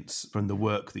experience from the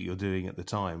work that you're doing at the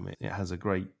time. It has a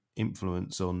great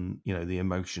influence on, you know, the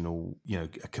emotional, you know,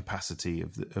 capacity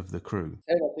of the crew.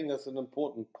 And I think that's an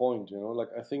important point. You know, like,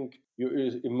 I think your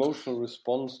emotional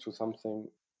response to something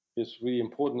is really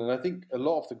important, and I think a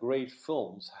lot of the great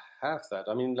films have that.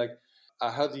 I mean, like, I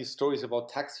heard these stories about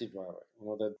Taxi Driver, you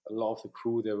know, that a lot of the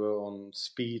crew, they were on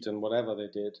speed and whatever they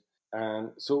did. And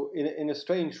so in a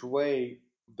strange way,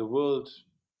 the world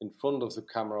in front of the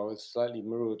camera is slightly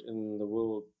mirrored in the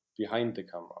world behind the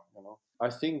camera, you know. I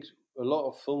think a lot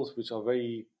of films which are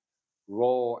very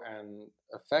raw and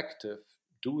effective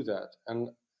do that. And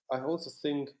I also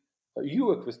think you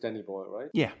work with Danny Boyle, right?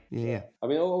 Yeah. I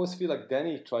mean, I always feel like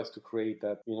Danny tries to create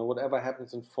that. You know, whatever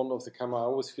happens in front of the camera, I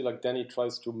always feel like Danny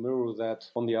tries to mirror that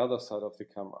on the other side of the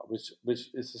camera, which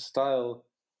is a style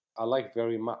I like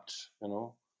very much, you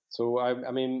know. So,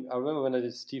 I mean, I remember when I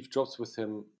did Steve Jobs with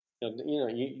him,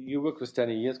 you work with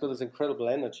Danny, he has got this incredible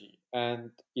energy.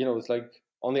 And, you know, it's like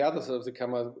on the other side of the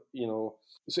camera, you know,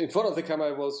 so in front of the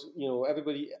camera was, you know,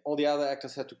 everybody, all the other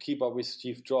actors had to keep up with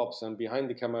Steve Jobs, and behind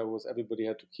the camera was everybody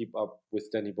had to keep up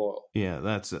with Danny Boyle. Yeah,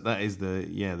 that is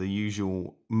the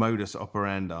usual modus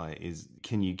operandi is,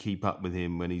 can you keep up with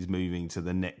him when he's moving to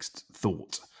the next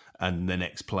thought and the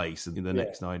next place and the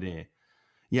next idea?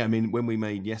 Yeah, I mean, when we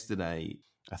made Yesterday,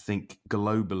 I think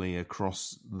globally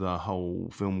across the whole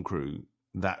film crew,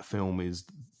 that film is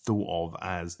thought of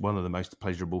as one of the most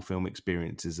pleasurable film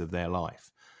experiences of their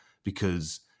life,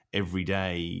 because every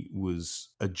day was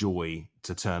a joy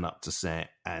to turn up to set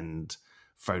and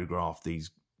photograph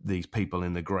these these people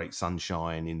in the great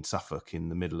sunshine in Suffolk in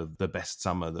the middle of the best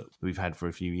summer that we've had for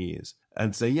a few years.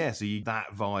 And so, that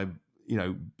vibe,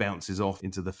 bounces off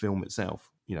into the film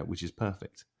itself, which is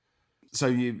perfect. So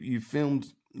you filmed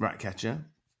Ratcatcher.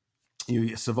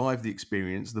 You survived the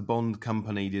experience. The Bond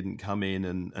company didn't come in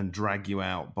and drag you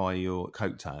out by your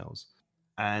coattails.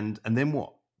 And then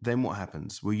what? Then what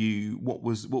happens? What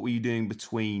were you doing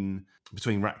between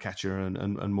Ratcatcher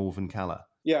and Morven Caller?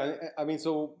 Yeah, I mean,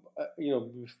 so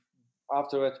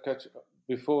after Ratcatcher,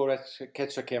 before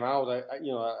Ratcatcher came out, I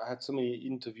had so many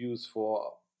interviews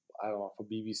for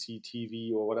BBC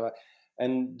TV or whatever,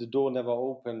 and the door never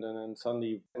opened, and then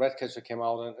suddenly Ratcatcher came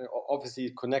out, and obviously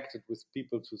it connected with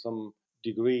people to some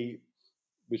degree,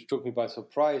 which took me by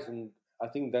surprise. And I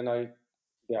think then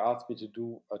they asked me to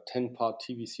do a 10-part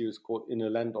TV series called In a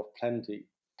Land of Plenty.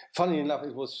 Funny enough,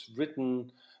 it was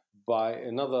written by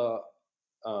another.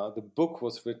 The book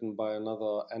was written by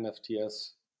another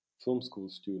NFTS film school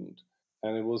student,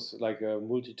 and it was like a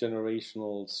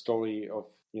multi-generational story of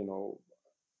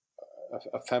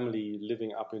a family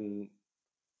living up in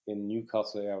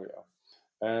Newcastle area,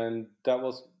 and that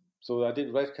was so. I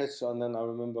did Ratcatcher, and then I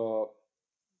remember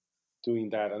doing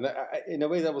that, and in a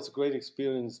way that was a great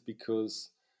experience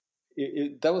because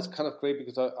that was kind of great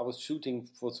because I was shooting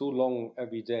for so long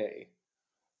every day.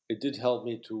 It did help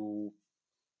me to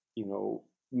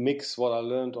mix what I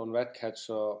learned on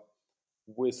Ratcatcher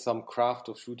with some craft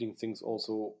of shooting things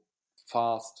also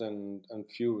fast and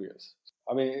furious.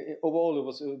 I mean, overall, it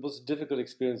was a difficult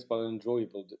experience, but an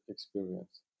enjoyable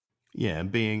experience. Yeah,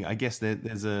 and I guess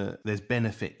there's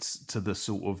benefits to the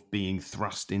sort of being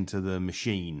thrust into the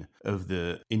machine of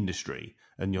the industry,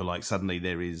 and you're like, suddenly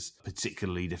there is a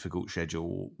particularly difficult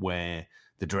schedule where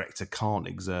the director can't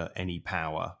exert any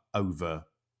power over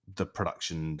the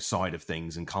production side of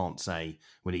things and can't say,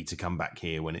 we need to come back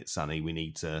here when it's sunny, we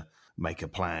need to make a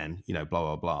plan, blah,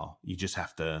 blah, blah. You just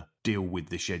have to deal with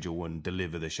the schedule and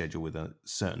deliver the schedule with a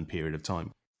certain period of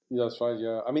time. Yeah, that's right.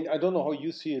 Yeah, I mean, I don't know how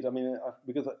you see it. I mean,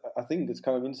 because I think it's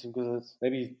kind of interesting because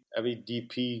maybe every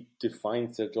DP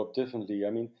defines their job differently. I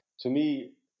mean, to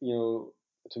me,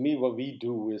 what we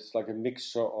do is like a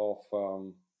mixture of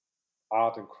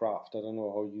art and craft. I don't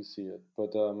know how you see it,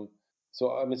 but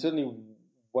so I mean, certainly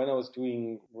when I was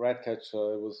doing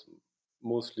Ratcatcher, it was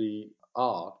mostly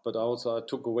art, but I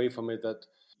took away from it that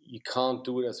you can't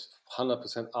do it as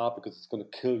 100% art because it's going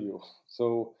to kill you.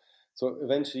 So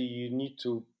eventually you need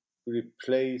to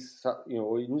replace,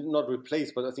 or not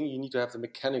replace, but I think you need to have the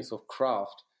mechanics of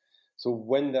craft. So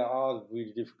when there are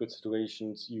really difficult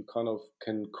situations, you kind of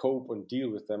can cope and deal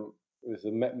with them with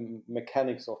the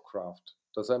mechanics of craft.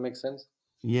 Does that make sense?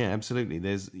 Yeah, absolutely.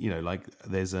 There's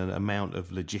an amount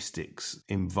of logistics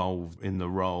involved in the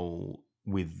role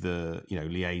with the,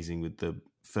 liaising with the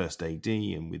first AD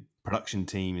and with production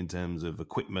team in terms of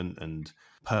equipment and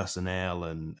personnel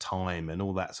and time and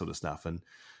all that sort of stuff. And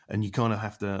you kind of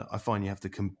have to, I find you have to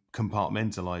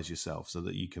compartmentalize yourself so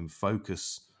that you can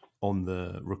focus on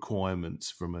the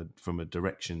requirements from a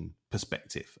direction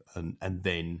perspective, and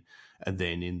then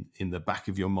in the back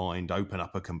of your mind open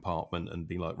up a compartment and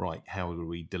be like, right, how do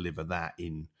we deliver that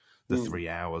in the 3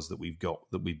 hours that we've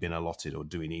been allotted, or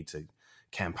do we need to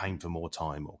campaign for more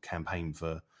time or campaign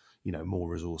for more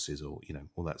resources, or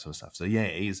all that sort of stuff. So yeah,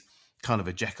 it is kind of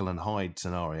a Jekyll and Hyde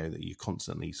scenario that you're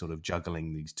constantly sort of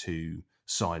juggling these two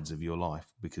sides of your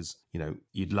life, because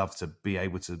you'd love to be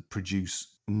able to produce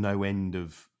no end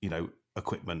of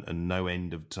equipment and no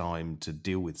end of time to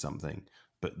deal with something,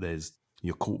 but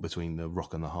you're caught between the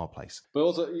rock and the hard place. But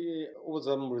also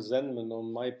some resentment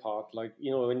on my part, like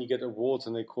when you get awards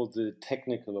and they call the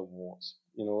technical awards,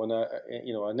 and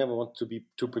I never want to be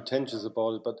too pretentious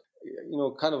about it, but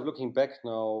kind of looking back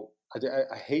now,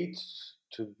 I hate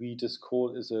to be just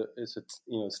called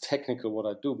it's technical what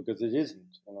I do, because it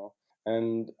isn't,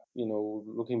 and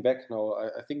looking back now,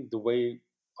 I think the way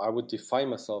I would define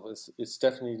myself is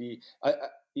definitely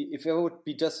if I would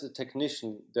be just a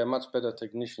technician, there are much better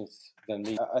technicians than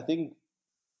me. I think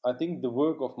the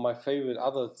work of my favorite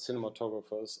other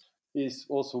cinematographers is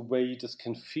also where you just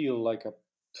can feel like a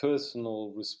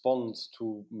personal response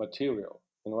to material.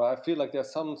 I feel like there are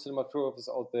some cinematographers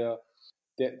out there,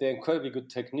 they're incredibly good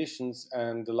technicians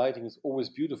and the lighting is always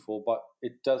beautiful, but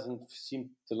the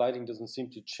lighting doesn't seem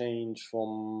to change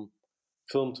from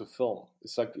film to film.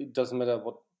 It's like it doesn't matter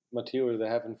what material they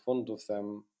have in front of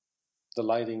them, the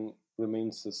lighting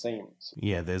remains the same.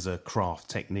 Yeah, there's a craft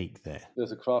technique there.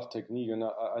 There's a craft technique, and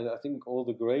I think all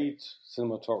the great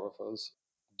cinematographers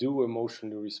do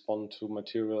emotionally respond to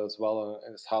material as well,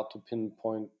 and it's hard to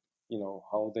pinpoint,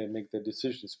 how they make their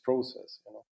decisions process.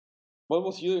 What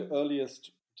was your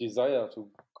earliest desire to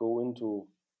go into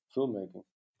filmmaking?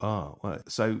 Oh, well,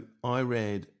 so I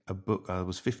read a book. I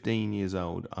was 15 years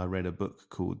old. I read a book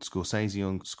called Scorsese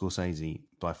on Scorsese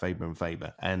by Faber and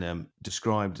Faber, and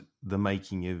described the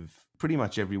making of pretty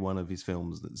much every one of his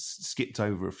films. That skipped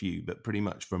over a few, but pretty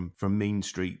much from Mean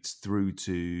Streets through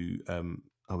to.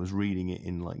 I was reading it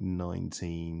in like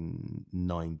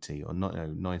 1990 or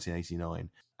 1989,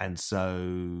 and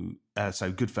so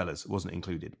Goodfellas wasn't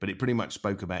included, but it pretty much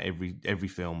spoke about every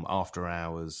film: After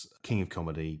Hours, King of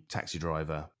Comedy, Taxi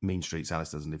Driver, Mean Streets,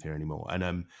 Alice Doesn't Live Here Anymore.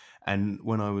 And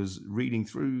when I was reading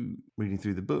through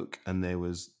the book, and there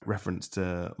was reference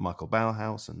to Michael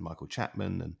Bauhaus and Michael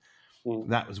Chapman, and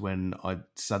that was when I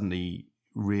suddenly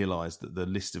realised that the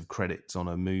list of credits on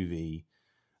a movie.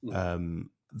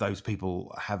 Those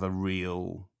people have a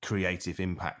real creative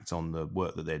impact on the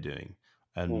work that they're doing.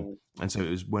 And so it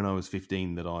was when I was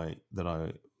 15 that I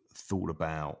thought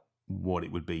about what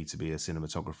it would be to be a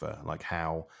cinematographer, like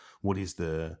what is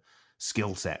the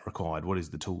skill set required? What is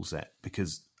the tool set?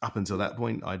 Because up until that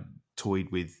point, I'd toyed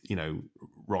with,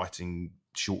 writing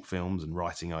short films and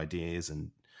writing ideas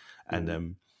and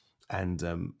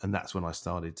that's when I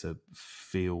started to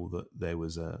feel that there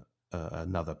was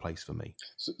another place for me.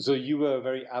 So you were a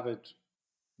very avid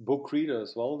book reader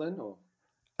as well, then, or?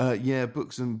 Yeah,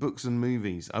 books and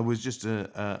movies. I was just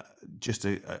a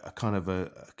kind of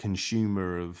a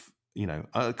consumer of,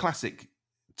 a classic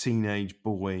teenage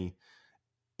boy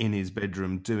in his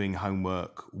bedroom doing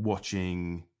homework,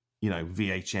 watching,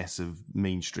 VHS of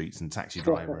Mean Streets and Taxi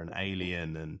Driver and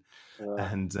Alien and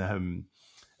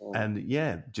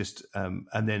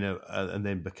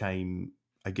then became,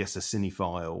 I guess, a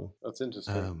cinephile. That's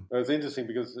interesting. It's interesting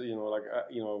because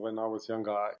when I was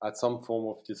younger, I had some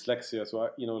form of dyslexia. So I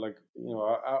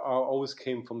always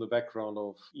came from the background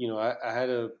of I had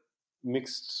a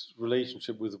mixed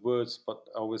relationship with words, but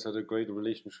I always had a great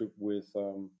relationship with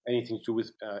anything to do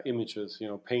with images.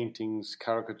 Paintings,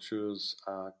 caricatures,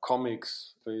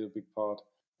 comics played a big part.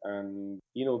 And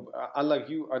unlike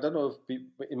you, I don't know if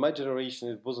in my generation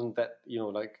it wasn't that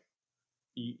you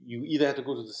either had to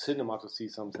go to the cinema to see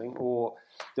something, or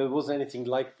there wasn't anything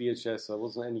like VHS. There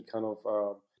wasn't any kind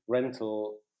of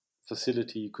rental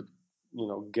facility you could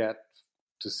get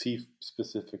to see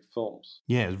specific films.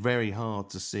 Yeah, it was very hard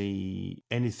to see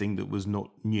anything that was not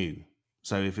new.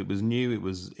 So if it was new, it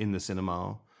was in the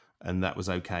cinema, and that was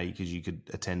okay because you could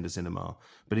attend a cinema.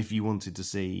 But if you wanted to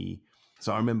see...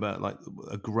 So I remember like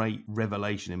a great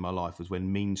revelation in my life was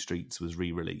when Mean Streets was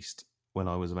re-released when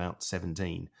I was about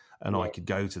 17, and I could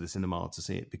go to the cinema to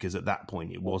see it because at that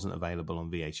point it wasn't available on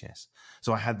VHS.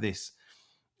 So I had this,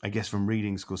 I guess from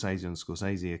reading Scorsese on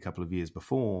Scorsese a couple of years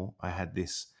before, I had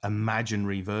this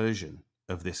imaginary version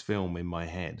of this film in my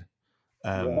head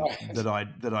that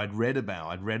I'd read about.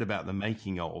 I'd read about the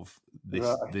making of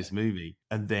this movie,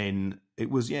 and then it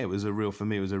was a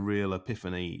real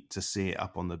epiphany to see it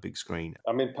up on the big screen.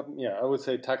 I mean, I would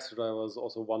say Taxi Driver was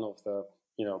also one of the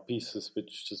pieces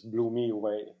which just blew me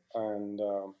away, and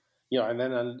and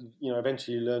then I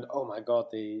eventually learned, oh my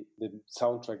god, the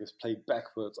soundtrack is played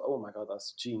backwards. Oh my god,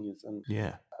 that's genius. And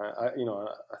I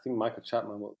think Michael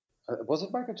Chapman was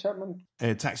it Michael Chapman?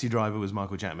 Taxi Driver was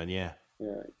Michael Chapman, yeah.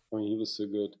 Yeah, I mean, he was so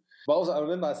good. But also, I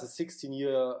remember as a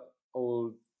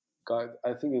 16-year-old guy,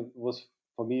 I think it was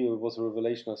a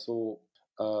revelation. I saw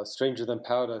Stranger Than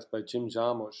Paradise by Jim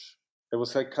Jarmusch. It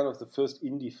was like kind of the first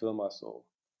indie film I saw,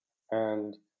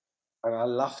 and I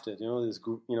loved it. This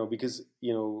group, because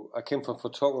I came from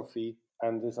photography,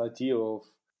 and this idea of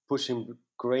pushing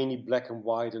grainy black and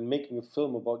white and making a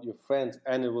film about your friends,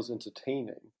 and it was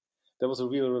entertaining. That was a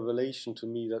real revelation to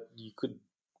me that you could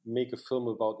make a film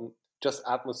about just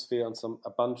atmosphere and a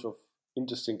bunch of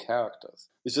interesting characters.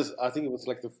 It's just, I think it was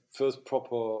like the first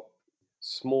proper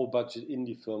small budget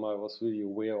indie film I was really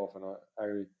aware of, and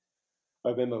I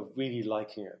remember really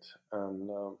liking it.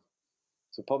 And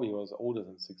so probably I was older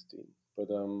than 16. But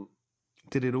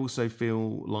did it also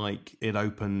feel like it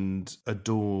opened a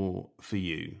door for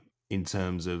you in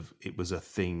terms of it was a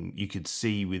thing you could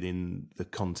see within the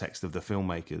context of the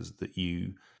filmmakers that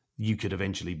you could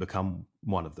eventually become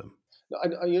one of them? I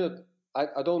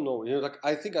don't know.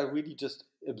 I think I really just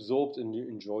absorbed and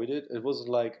enjoyed it. It wasn't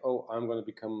like, oh, I'm going to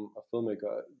become a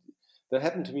filmmaker. That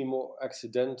happened to me more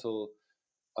accidental.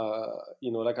 I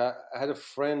had a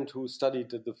friend who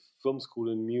studied at the film school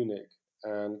in Munich.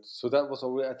 And so that was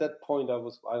already, at that point, I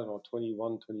was, I don't know,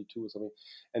 21, 22 or something.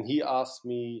 And he asked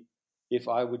me if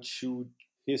I would shoot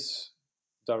his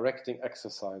directing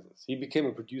exercises. He became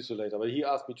a producer later, but he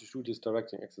asked me to shoot his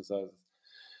directing exercises.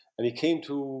 And he came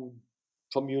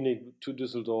from Munich to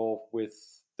Düsseldorf with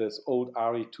this old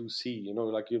RE2C,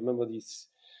 you remember these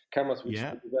cameras which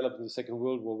Yeah. were developed in the Second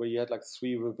World War, where you had like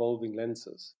 3 revolving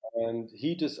lenses. And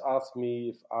he just asked me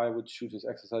if I would shoot his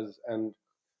exercises, and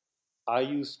I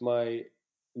used my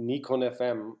Nikon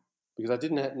FM because I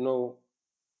didn't know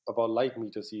about light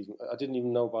meters even. I didn't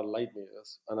even know about light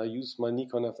meters. And I used my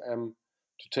Nikon FM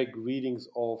to take readings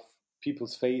of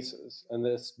people's faces, and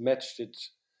this matched it,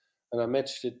 and I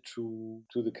matched it to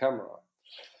the camera.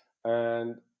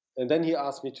 And then he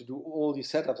asked me to do all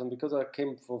these setups, and because I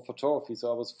came from photography,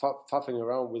 so I was faffing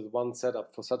around with one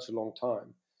setup for such a long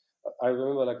time. I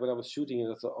remember like when I was shooting it,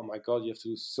 I thought, oh my God, you have to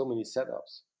do so many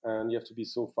setups and you have to be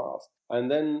so fast. And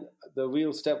then the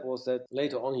real step was that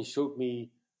later on he showed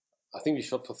me, I think we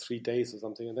shot for 3 days or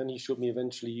something, and then he showed me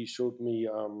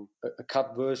a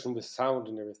cut version with sound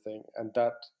and everything, and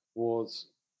that was,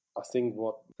 I think,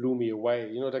 what blew me away.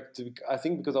 You know, like I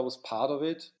think because I was part of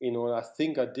it, you know, and I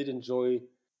think I did enjoy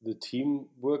the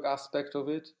teamwork aspect of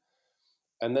it,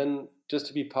 and then just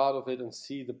to be part of it and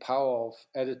see the power of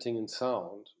editing and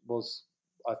sound was,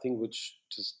 I think, which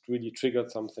just really triggered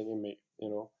something in me, you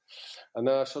know. And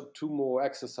then I shot 2 more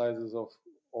exercises of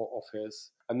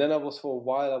his, and then for a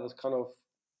while I was kind of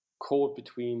caught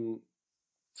between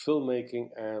filmmaking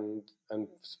and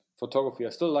photography. I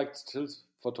still liked still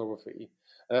photography,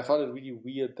 and I found it really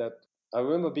weird that I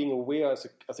remember being aware as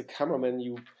a cameraman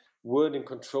you weren't in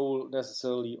control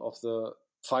necessarily of the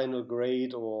final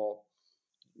grade, or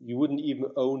you wouldn't even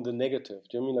own the negative.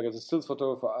 Do you know what I mean? Like as a still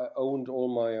photographer, I owned all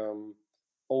my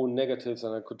own negatives,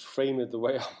 and I could frame it the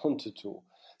way I wanted to.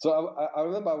 So I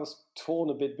remember I was torn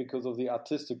a bit because of the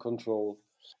artistic control,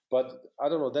 but I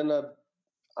don't know.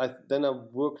 Then I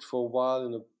worked for a while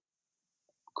in a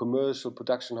commercial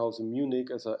production house in Munich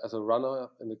as a runner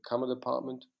in the camera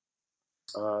department.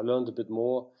 I learned a bit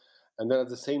more, and then at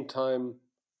the same time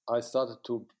I started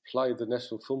to apply at the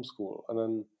National Film School, and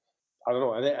then I don't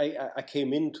know. And I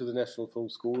came into the National Film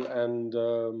School, and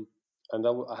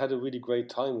I had a really great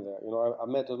time there. You know, I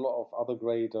met a lot of other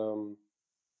great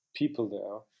people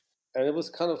there, and it was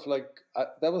kind of like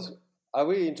I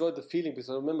really enjoyed the feeling, because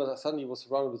I remember I suddenly was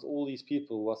surrounded with all these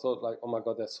people who I thought like, oh my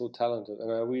God, they're so talented,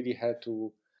 and I really had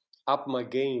to up my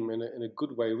game in a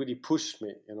good way. It really pushed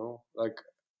me, you know, like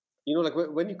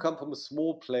when you come from a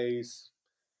small place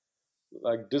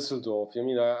like Düsseldorf. I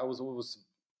mean, I was always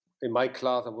in my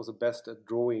class. I was the best at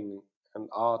drawing and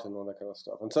art and all that kind of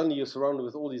stuff, and suddenly you're surrounded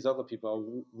with all these other people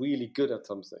who are really good at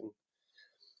something,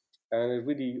 and it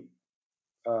really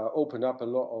opened up a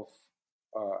lot of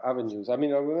avenues. I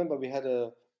mean, I remember we had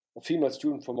a female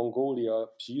student from Mongolia.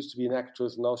 She used to be an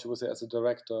actress, now she was there as a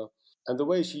director. And the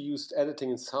way she used editing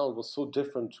and sound was so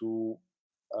different to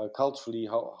culturally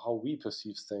how we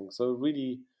perceive things. So it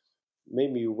really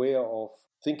made me aware of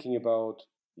thinking about,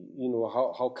 you know,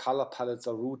 how color palettes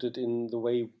are rooted in the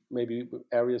way maybe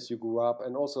areas you grew up,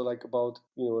 and also like about,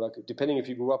 you know, like depending if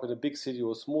you grew up in a big city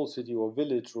or a small city or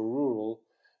village or rural,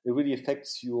 it really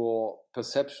affects your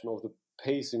perception of the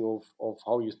pacing of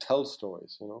how you tell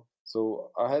stories, you know. So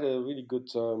I had a really good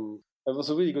it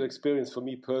was a really good experience for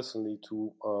me personally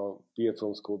to be at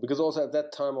film school, because also at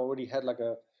that time I already had like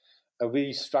a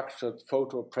really structured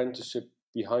photo apprenticeship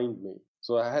behind me.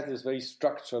 So I had this very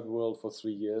structured world for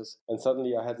 3 years, and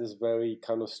suddenly I had this very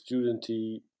kind of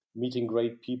studenty, meeting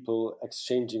great people,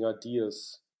 exchanging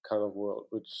ideas kind of world,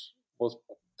 which was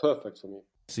perfect for me.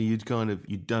 So you'd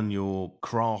done your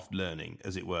craft learning,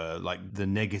 as it were, like the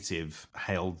negative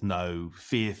held no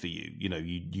fear for you. You know,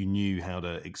 you knew how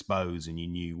to expose, and you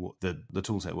knew what the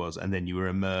tool set was, and then you were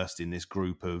immersed in this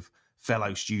group of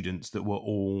fellow students that were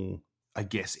all, I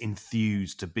guess,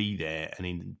 enthused to be there and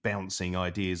in bouncing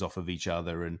ideas off of each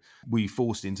other. And we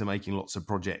forced into making lots of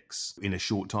projects in a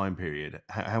short time period.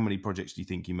 How many projects do you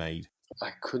think you made?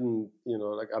 I couldn't, you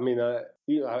know, like, I mean,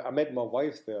 I met my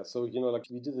wife there. So, you know, like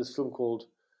we did this film called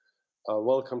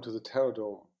Welcome to the Terror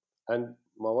Dome. And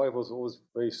my wife was always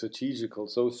very strategical.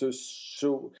 So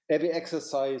every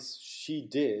exercise she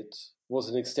did was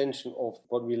an extension of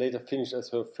what we later finished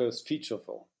as her first feature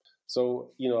film.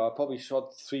 So, you know, I probably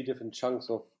shot 3 different chunks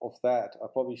of that. I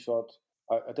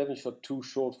definitely shot 2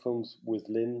 short films with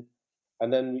Lynne.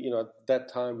 And then, you know, at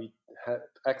that time we had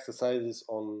exercises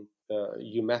on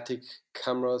pneumatic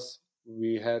cameras.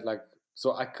 We had like,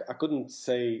 so I couldn't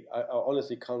say, I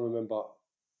honestly can't remember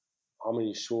how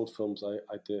many short films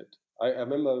I did. I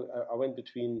remember I went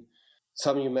between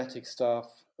some pneumatic stuff,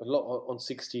 a lot on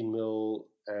 16 mil,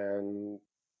 and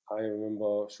I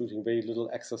remember shooting very little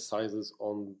exercises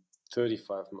on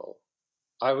 35 mil.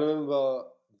 I remember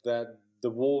that the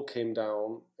wall came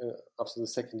down after the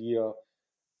second year,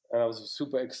 and I was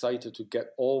super excited to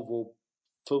get all the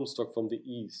film stock from the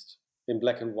East in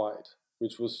black and white,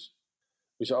 which was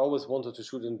which I always wanted to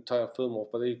shoot an entire film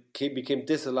of, but it became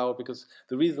disallowed because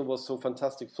the reason it was so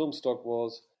fantastic film stock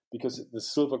was because the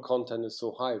silver content is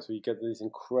so high, so you get these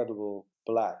incredible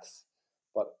blacks.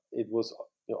 But it was,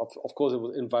 of course, it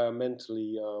was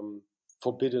environmentally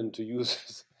forbidden to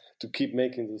use to keep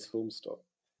making this film stock.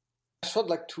 I shot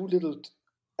like 2 little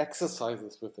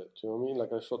exercises with it. You know what I mean?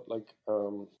 Like I shot like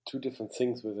 2 different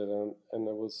things with it, and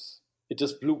it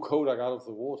just blew Kodak out of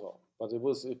the water. But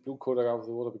it blew Kodak out of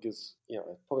the water because it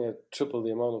probably had triple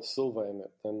the amount of silver in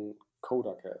it than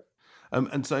Kodak had.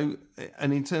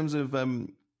 And in terms of,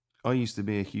 I used to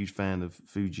be a huge fan of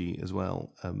Fuji as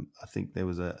well. I think there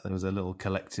was a little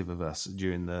collective of us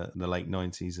during the late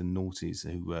 90s and noughties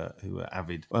who were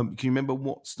avid. Can you remember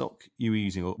what stock you were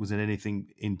using, or was it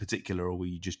anything in particular, or were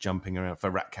you just jumping around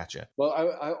for Ratcatcher? Well,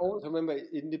 I always remember,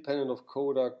 independent of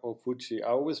Kodak or Fuji, I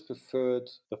always preferred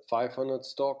the 500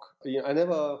 stock. I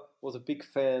never was a big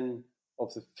fan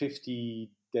of the 50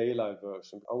 daylight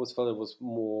version. I always felt it was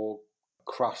more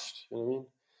crushed. You know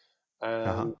what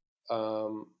I mean?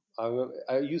 And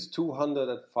I used 200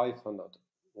 at 500.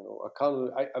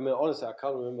 Honestly, I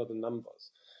can't remember the numbers,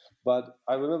 but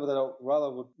I remember that I rather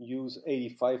would use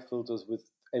 85 filters with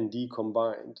ND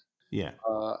combined. Yeah,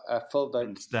 I felt like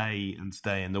and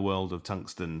stay in the world of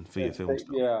tungsten for your film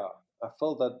stock. Yeah, I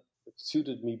felt that it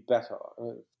suited me better.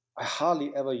 I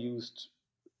hardly ever used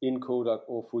in Kodak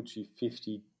or Fuji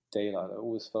 50 daylight. I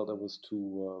always felt it was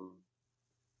too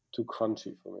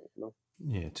crunchy for me.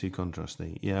 Yeah, too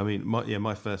contrasty. Yeah, I mean,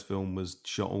 my first film was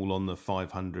shot all on the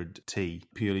 500T,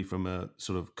 purely from a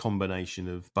sort of combination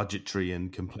of budgetary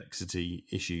and complexity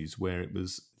issues, where it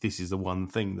was, this is the one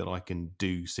thing that I can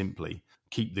do simply,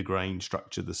 keep the grain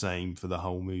structure the same for the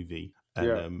whole movie,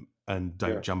 and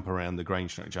don't jump around the grain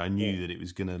structure. I knew that it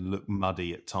was going to look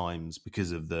muddy at times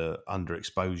because of the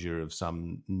underexposure of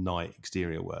some night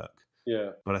exterior work. Yeah.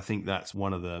 But I think that's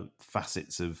one of the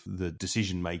facets of the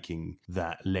decision making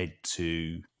that led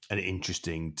to an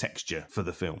interesting texture for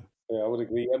the film. Yeah, I would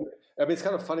agree. I mean, it's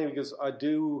kind of funny because I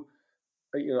do,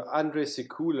 Andrei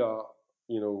Sekula,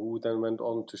 who then went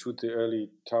on to shoot the early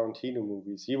Tarantino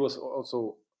movies. He was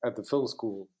also at the film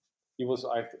school. He was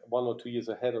 1 or 2 years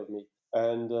ahead of me.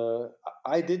 And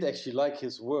I did actually like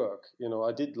his work.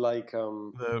 I did like...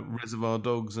 the Reservoir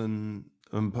Dogs and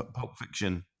Pulp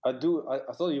Fiction. I do.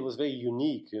 I thought he was very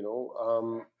unique, and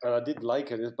I did like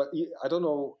it. But I don't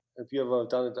know if you ever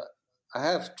done it. I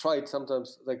have tried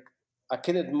sometimes, like, I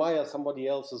can admire somebody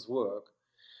else's work,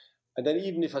 and then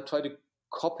even if I try to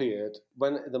copy it,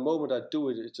 the moment I do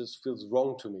it, it just feels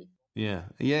wrong to me. Yeah,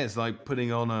 it's like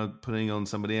putting on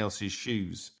somebody else's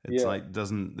shoes. It's like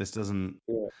this doesn't.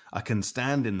 Yeah. I can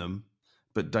stand in them,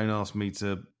 but don't ask me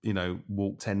to,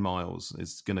 walk 10 miles.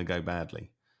 It's going to go badly.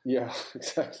 Yeah,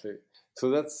 exactly. So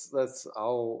that's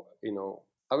how,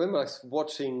 I remember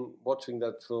watching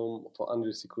that film for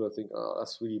Andrei Sekula. I think,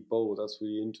 that's really bold. That's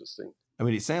really interesting. I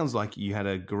mean, it sounds like you had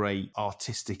a great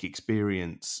artistic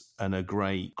experience and a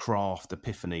great craft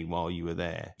epiphany while you were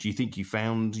there. Do you think you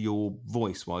found your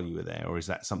voice while you were there, or is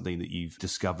that something that you've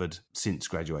discovered since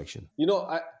graduation?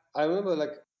 I remember,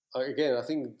 like, again, I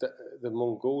think the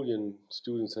Mongolian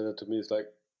students said that to me. It's like,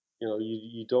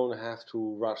 you don't have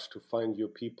to rush to find your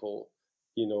people.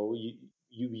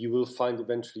 You will find,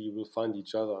 eventually you will find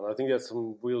each other. And I think there's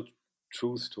some real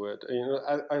truth to it.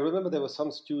 I remember there were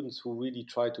some students who really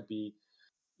tried to be,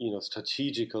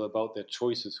 strategical about their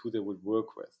choices, who they would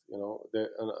work with, and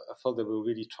I felt they were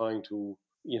really trying to,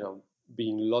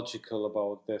 being logical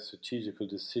about their strategical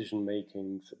decision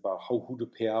makings, about who to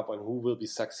pair up and who will be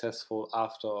successful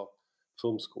after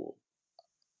film school.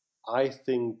 I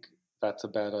think that's a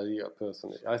bad idea,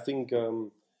 personally. I think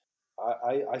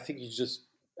I think you just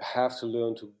have to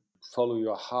learn to follow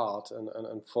your heart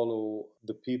and follow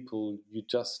the people you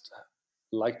just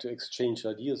like to exchange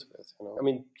ideas with. I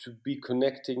mean, to be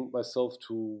connecting myself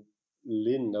to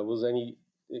Lynne, it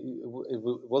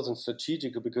wasn't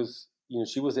strategical because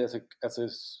she was there as a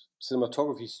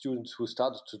cinematography student who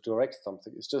started to direct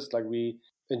something. It's just like we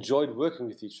enjoyed working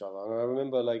with each other. And I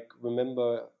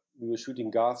remember we were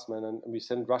shooting Gasman and we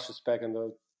sent rushes back, and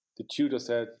the tutor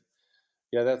said,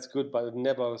 "Yeah, that's good, but it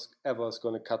never ever is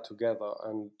going to cut together."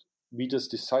 And we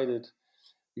just decided,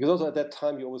 because also at that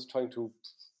time you're always trying to,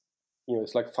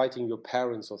 it's like fighting your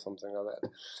parents or something like that.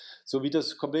 So we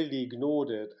just completely ignored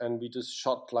it, and we just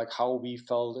shot like how we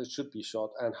felt it should be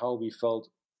shot and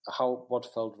what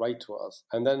felt right to us.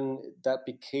 And then that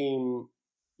became,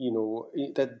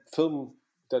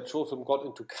 that short film got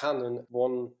into Cannes and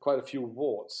won quite a few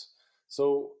awards.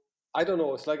 So I don't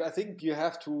know. It's like, I think you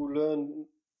have to learn.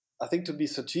 I think to be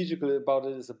strategical about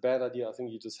it is a bad idea. I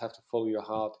think you just have to follow your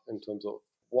heart in terms of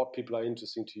what people are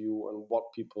interesting to you and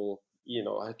what people,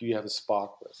 do you have a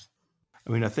spark with.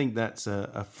 I mean, I think that's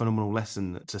a phenomenal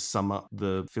lesson to sum up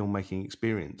the filmmaking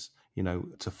experience,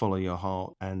 to follow your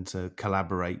heart and to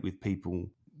collaborate with people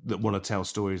that want to tell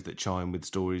stories that chime with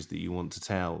stories that you want to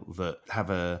tell, that have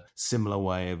a similar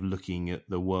way of looking at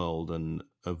the world and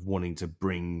of wanting to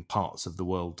bring parts of the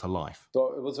world to life.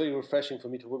 So it was very refreshing for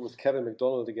me to work with Kevin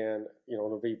MacDonald again,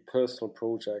 on a very personal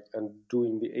project and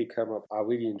doing the A camera. I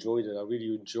really enjoyed it. I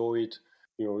really enjoyed,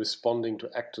 responding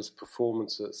to actors'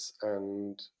 performances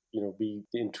and the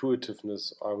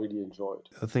intuitiveness I really enjoyed.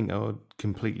 I think I would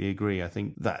completely agree. I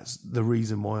think that's the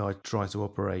reason why I try to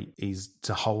operate, is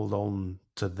to hold on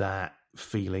to that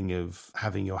feeling of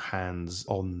having your hands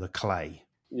on the clay.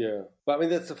 Yeah. But I mean,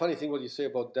 that's the funny thing what you say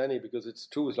about Danny, because it's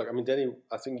true. It's like, I mean, Danny,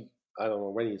 I don't know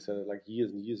when he said it, like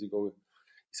years and years ago, he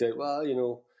said, well,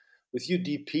 with you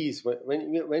DPs,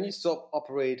 when you stop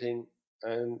operating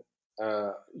and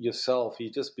yourself, you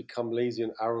just become lazy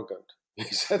and arrogant.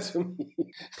 He said to me.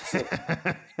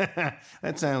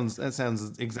 That sounds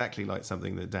exactly like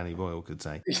something that Danny Boyle could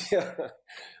say. Yeah.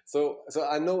 So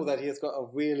I know that he has got a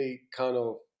really kind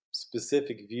of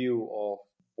specific view of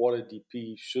what a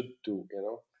DP should do,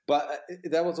 But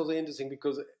that was also interesting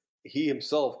because he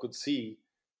himself could see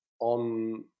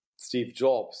on Steve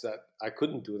Jobs that I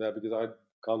couldn't do that because I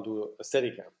can't do a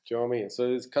Steadicam. Do you know what I mean?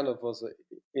 So it kind of was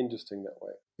interesting that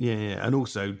way. Yeah, and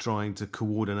also trying to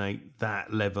coordinate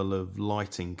that level of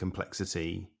lighting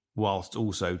complexity whilst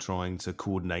also trying to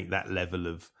coordinate that level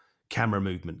of camera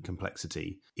movement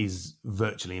complexity is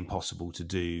virtually impossible to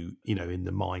do, in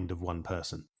the mind of one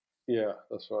person. Yeah,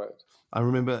 that's right. I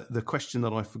remember the question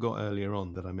that I forgot earlier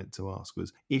on that I meant to ask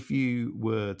was, if you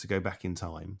were to go back in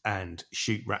time and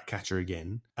shoot Ratcatcher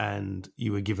again, and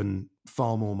you were given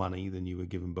far more money than you were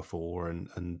given before,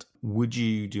 and would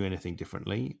you do anything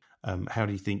differently? How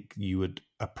do you think you would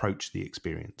approach the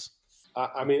experience?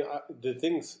 I mean, the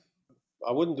things,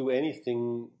 I wouldn't do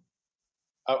anything,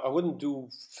 I wouldn't do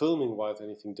filming-wise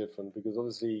anything different, because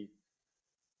obviously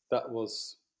that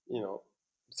was,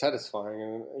 satisfying,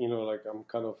 and like I'm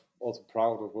kind of also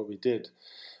proud of what we did.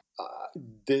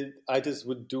 I just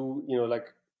would do,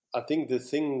 I think the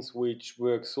things which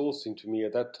were exhausting to me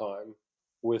at that time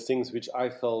were things which I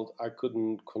felt I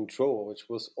couldn't control, which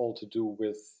was all to do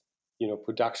with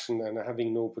production and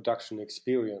having no production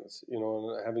experience,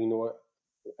 and having no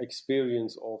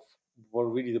experience of what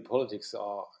really the politics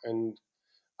are. And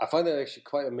I find that actually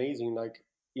quite amazing. Like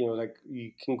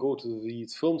you can go to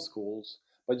these film schools,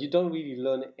 but you don't really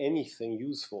learn anything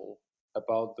useful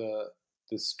about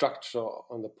the structure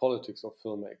and the politics of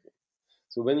filmmaking.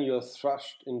 So when you're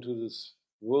thrust into this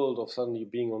world of suddenly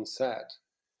being on set,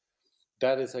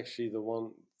 that is actually the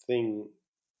one thing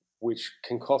which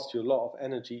can cost you a lot of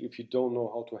energy if you don't know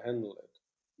how to handle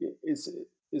it.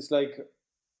 It's like,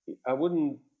 I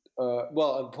wouldn't.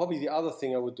 Probably the other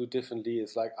thing I would do differently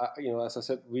is like, as I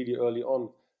said really early on,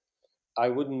 I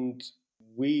wouldn't.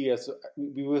 We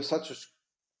were such a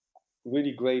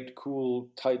really great, cool,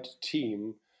 tight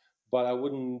team, but I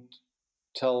wouldn't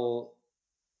tell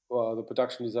the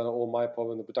production designer all my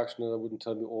problems. The production designer wouldn't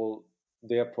tell me all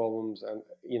their problems, and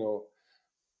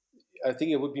I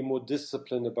think it would be more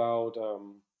disciplined about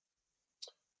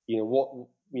what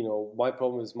my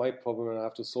problem is my problem, and I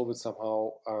have to solve it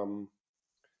somehow.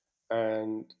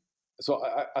 And so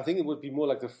I think it would be more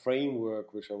like the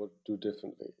framework which I would do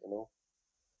differently,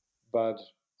 But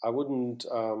I wouldn't.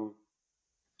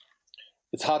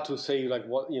 It's hard to say like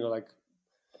what like.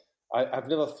 I've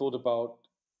never thought about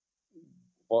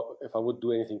what if I would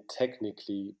do anything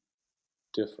technically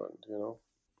different,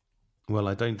 Well,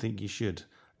 I don't think you should.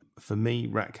 For me,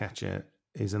 Ratcatcher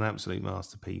is an absolute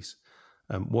masterpiece.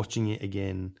 Watching it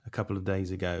again a couple of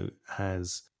days ago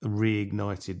has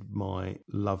reignited my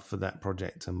love for that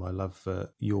project and my love for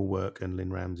your work and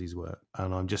Lynne Ramsay's work.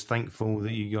 And I'm just thankful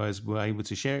that you guys were able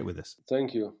to share it with us.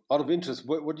 Thank you. Out of interest,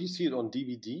 what do you see it on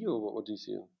DVD, or what do you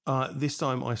see it? This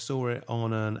time I saw it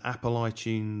on an Apple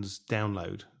iTunes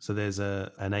download. So there's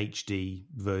an HD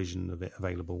version of it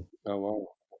available. Oh, wow.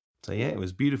 So yeah, it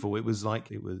was beautiful. It was like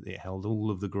it held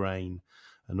all of the grain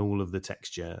and all of the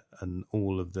texture and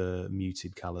all of the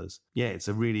muted colours. Yeah, it's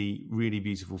a really, really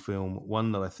beautiful film,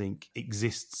 one that I think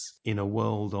exists in a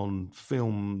world on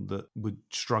film that would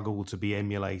struggle to be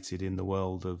emulated in the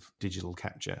world of digital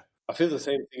capture. I feel the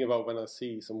same thing about when I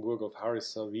see some work of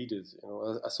Harris Savides.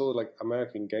 I saw like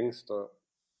American Gangster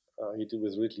he did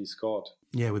with Ridley Scott.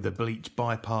 Yeah, with the bleach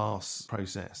bypass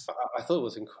process. I thought it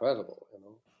was incredible,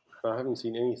 I haven't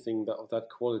seen anything of that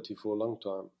quality for a long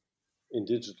time in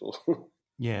digital.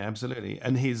 Yeah, absolutely.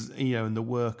 And his, and the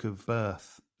work of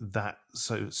Birth that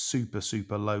so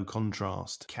super low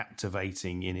contrast,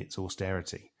 captivating in its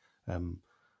austerity.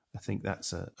 I think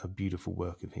that's a beautiful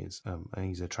work of his, and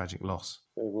he's a tragic loss.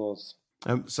 It was.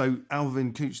 So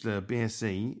Alwin Küchler,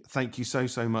 BSC, thank you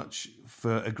so much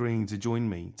for agreeing to join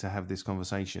me to have this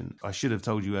conversation. I should have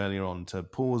told you earlier on to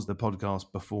pause the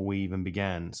podcast before we even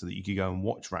began so that you could go and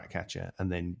watch Ratcatcher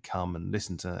and then come and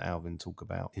listen to Alwin talk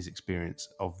about his experience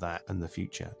of that and the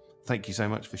future. Thank you so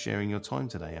much for sharing your time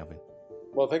today, Alwin.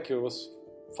 Well, thank you. It was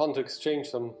fun to exchange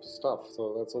some stuff,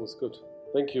 so that's always good.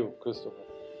 Thank you, Christopher.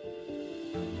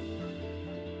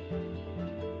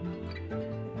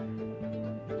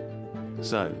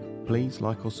 So, please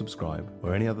like or subscribe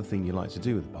or any other thing you'd like to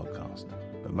do with the podcast.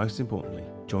 But most importantly,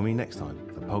 join me next time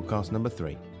for podcast number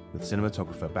 3 with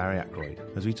cinematographer Barry Ackroyd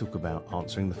as we talk about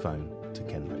answering the phone to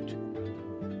Ken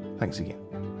Loach. Thanks again.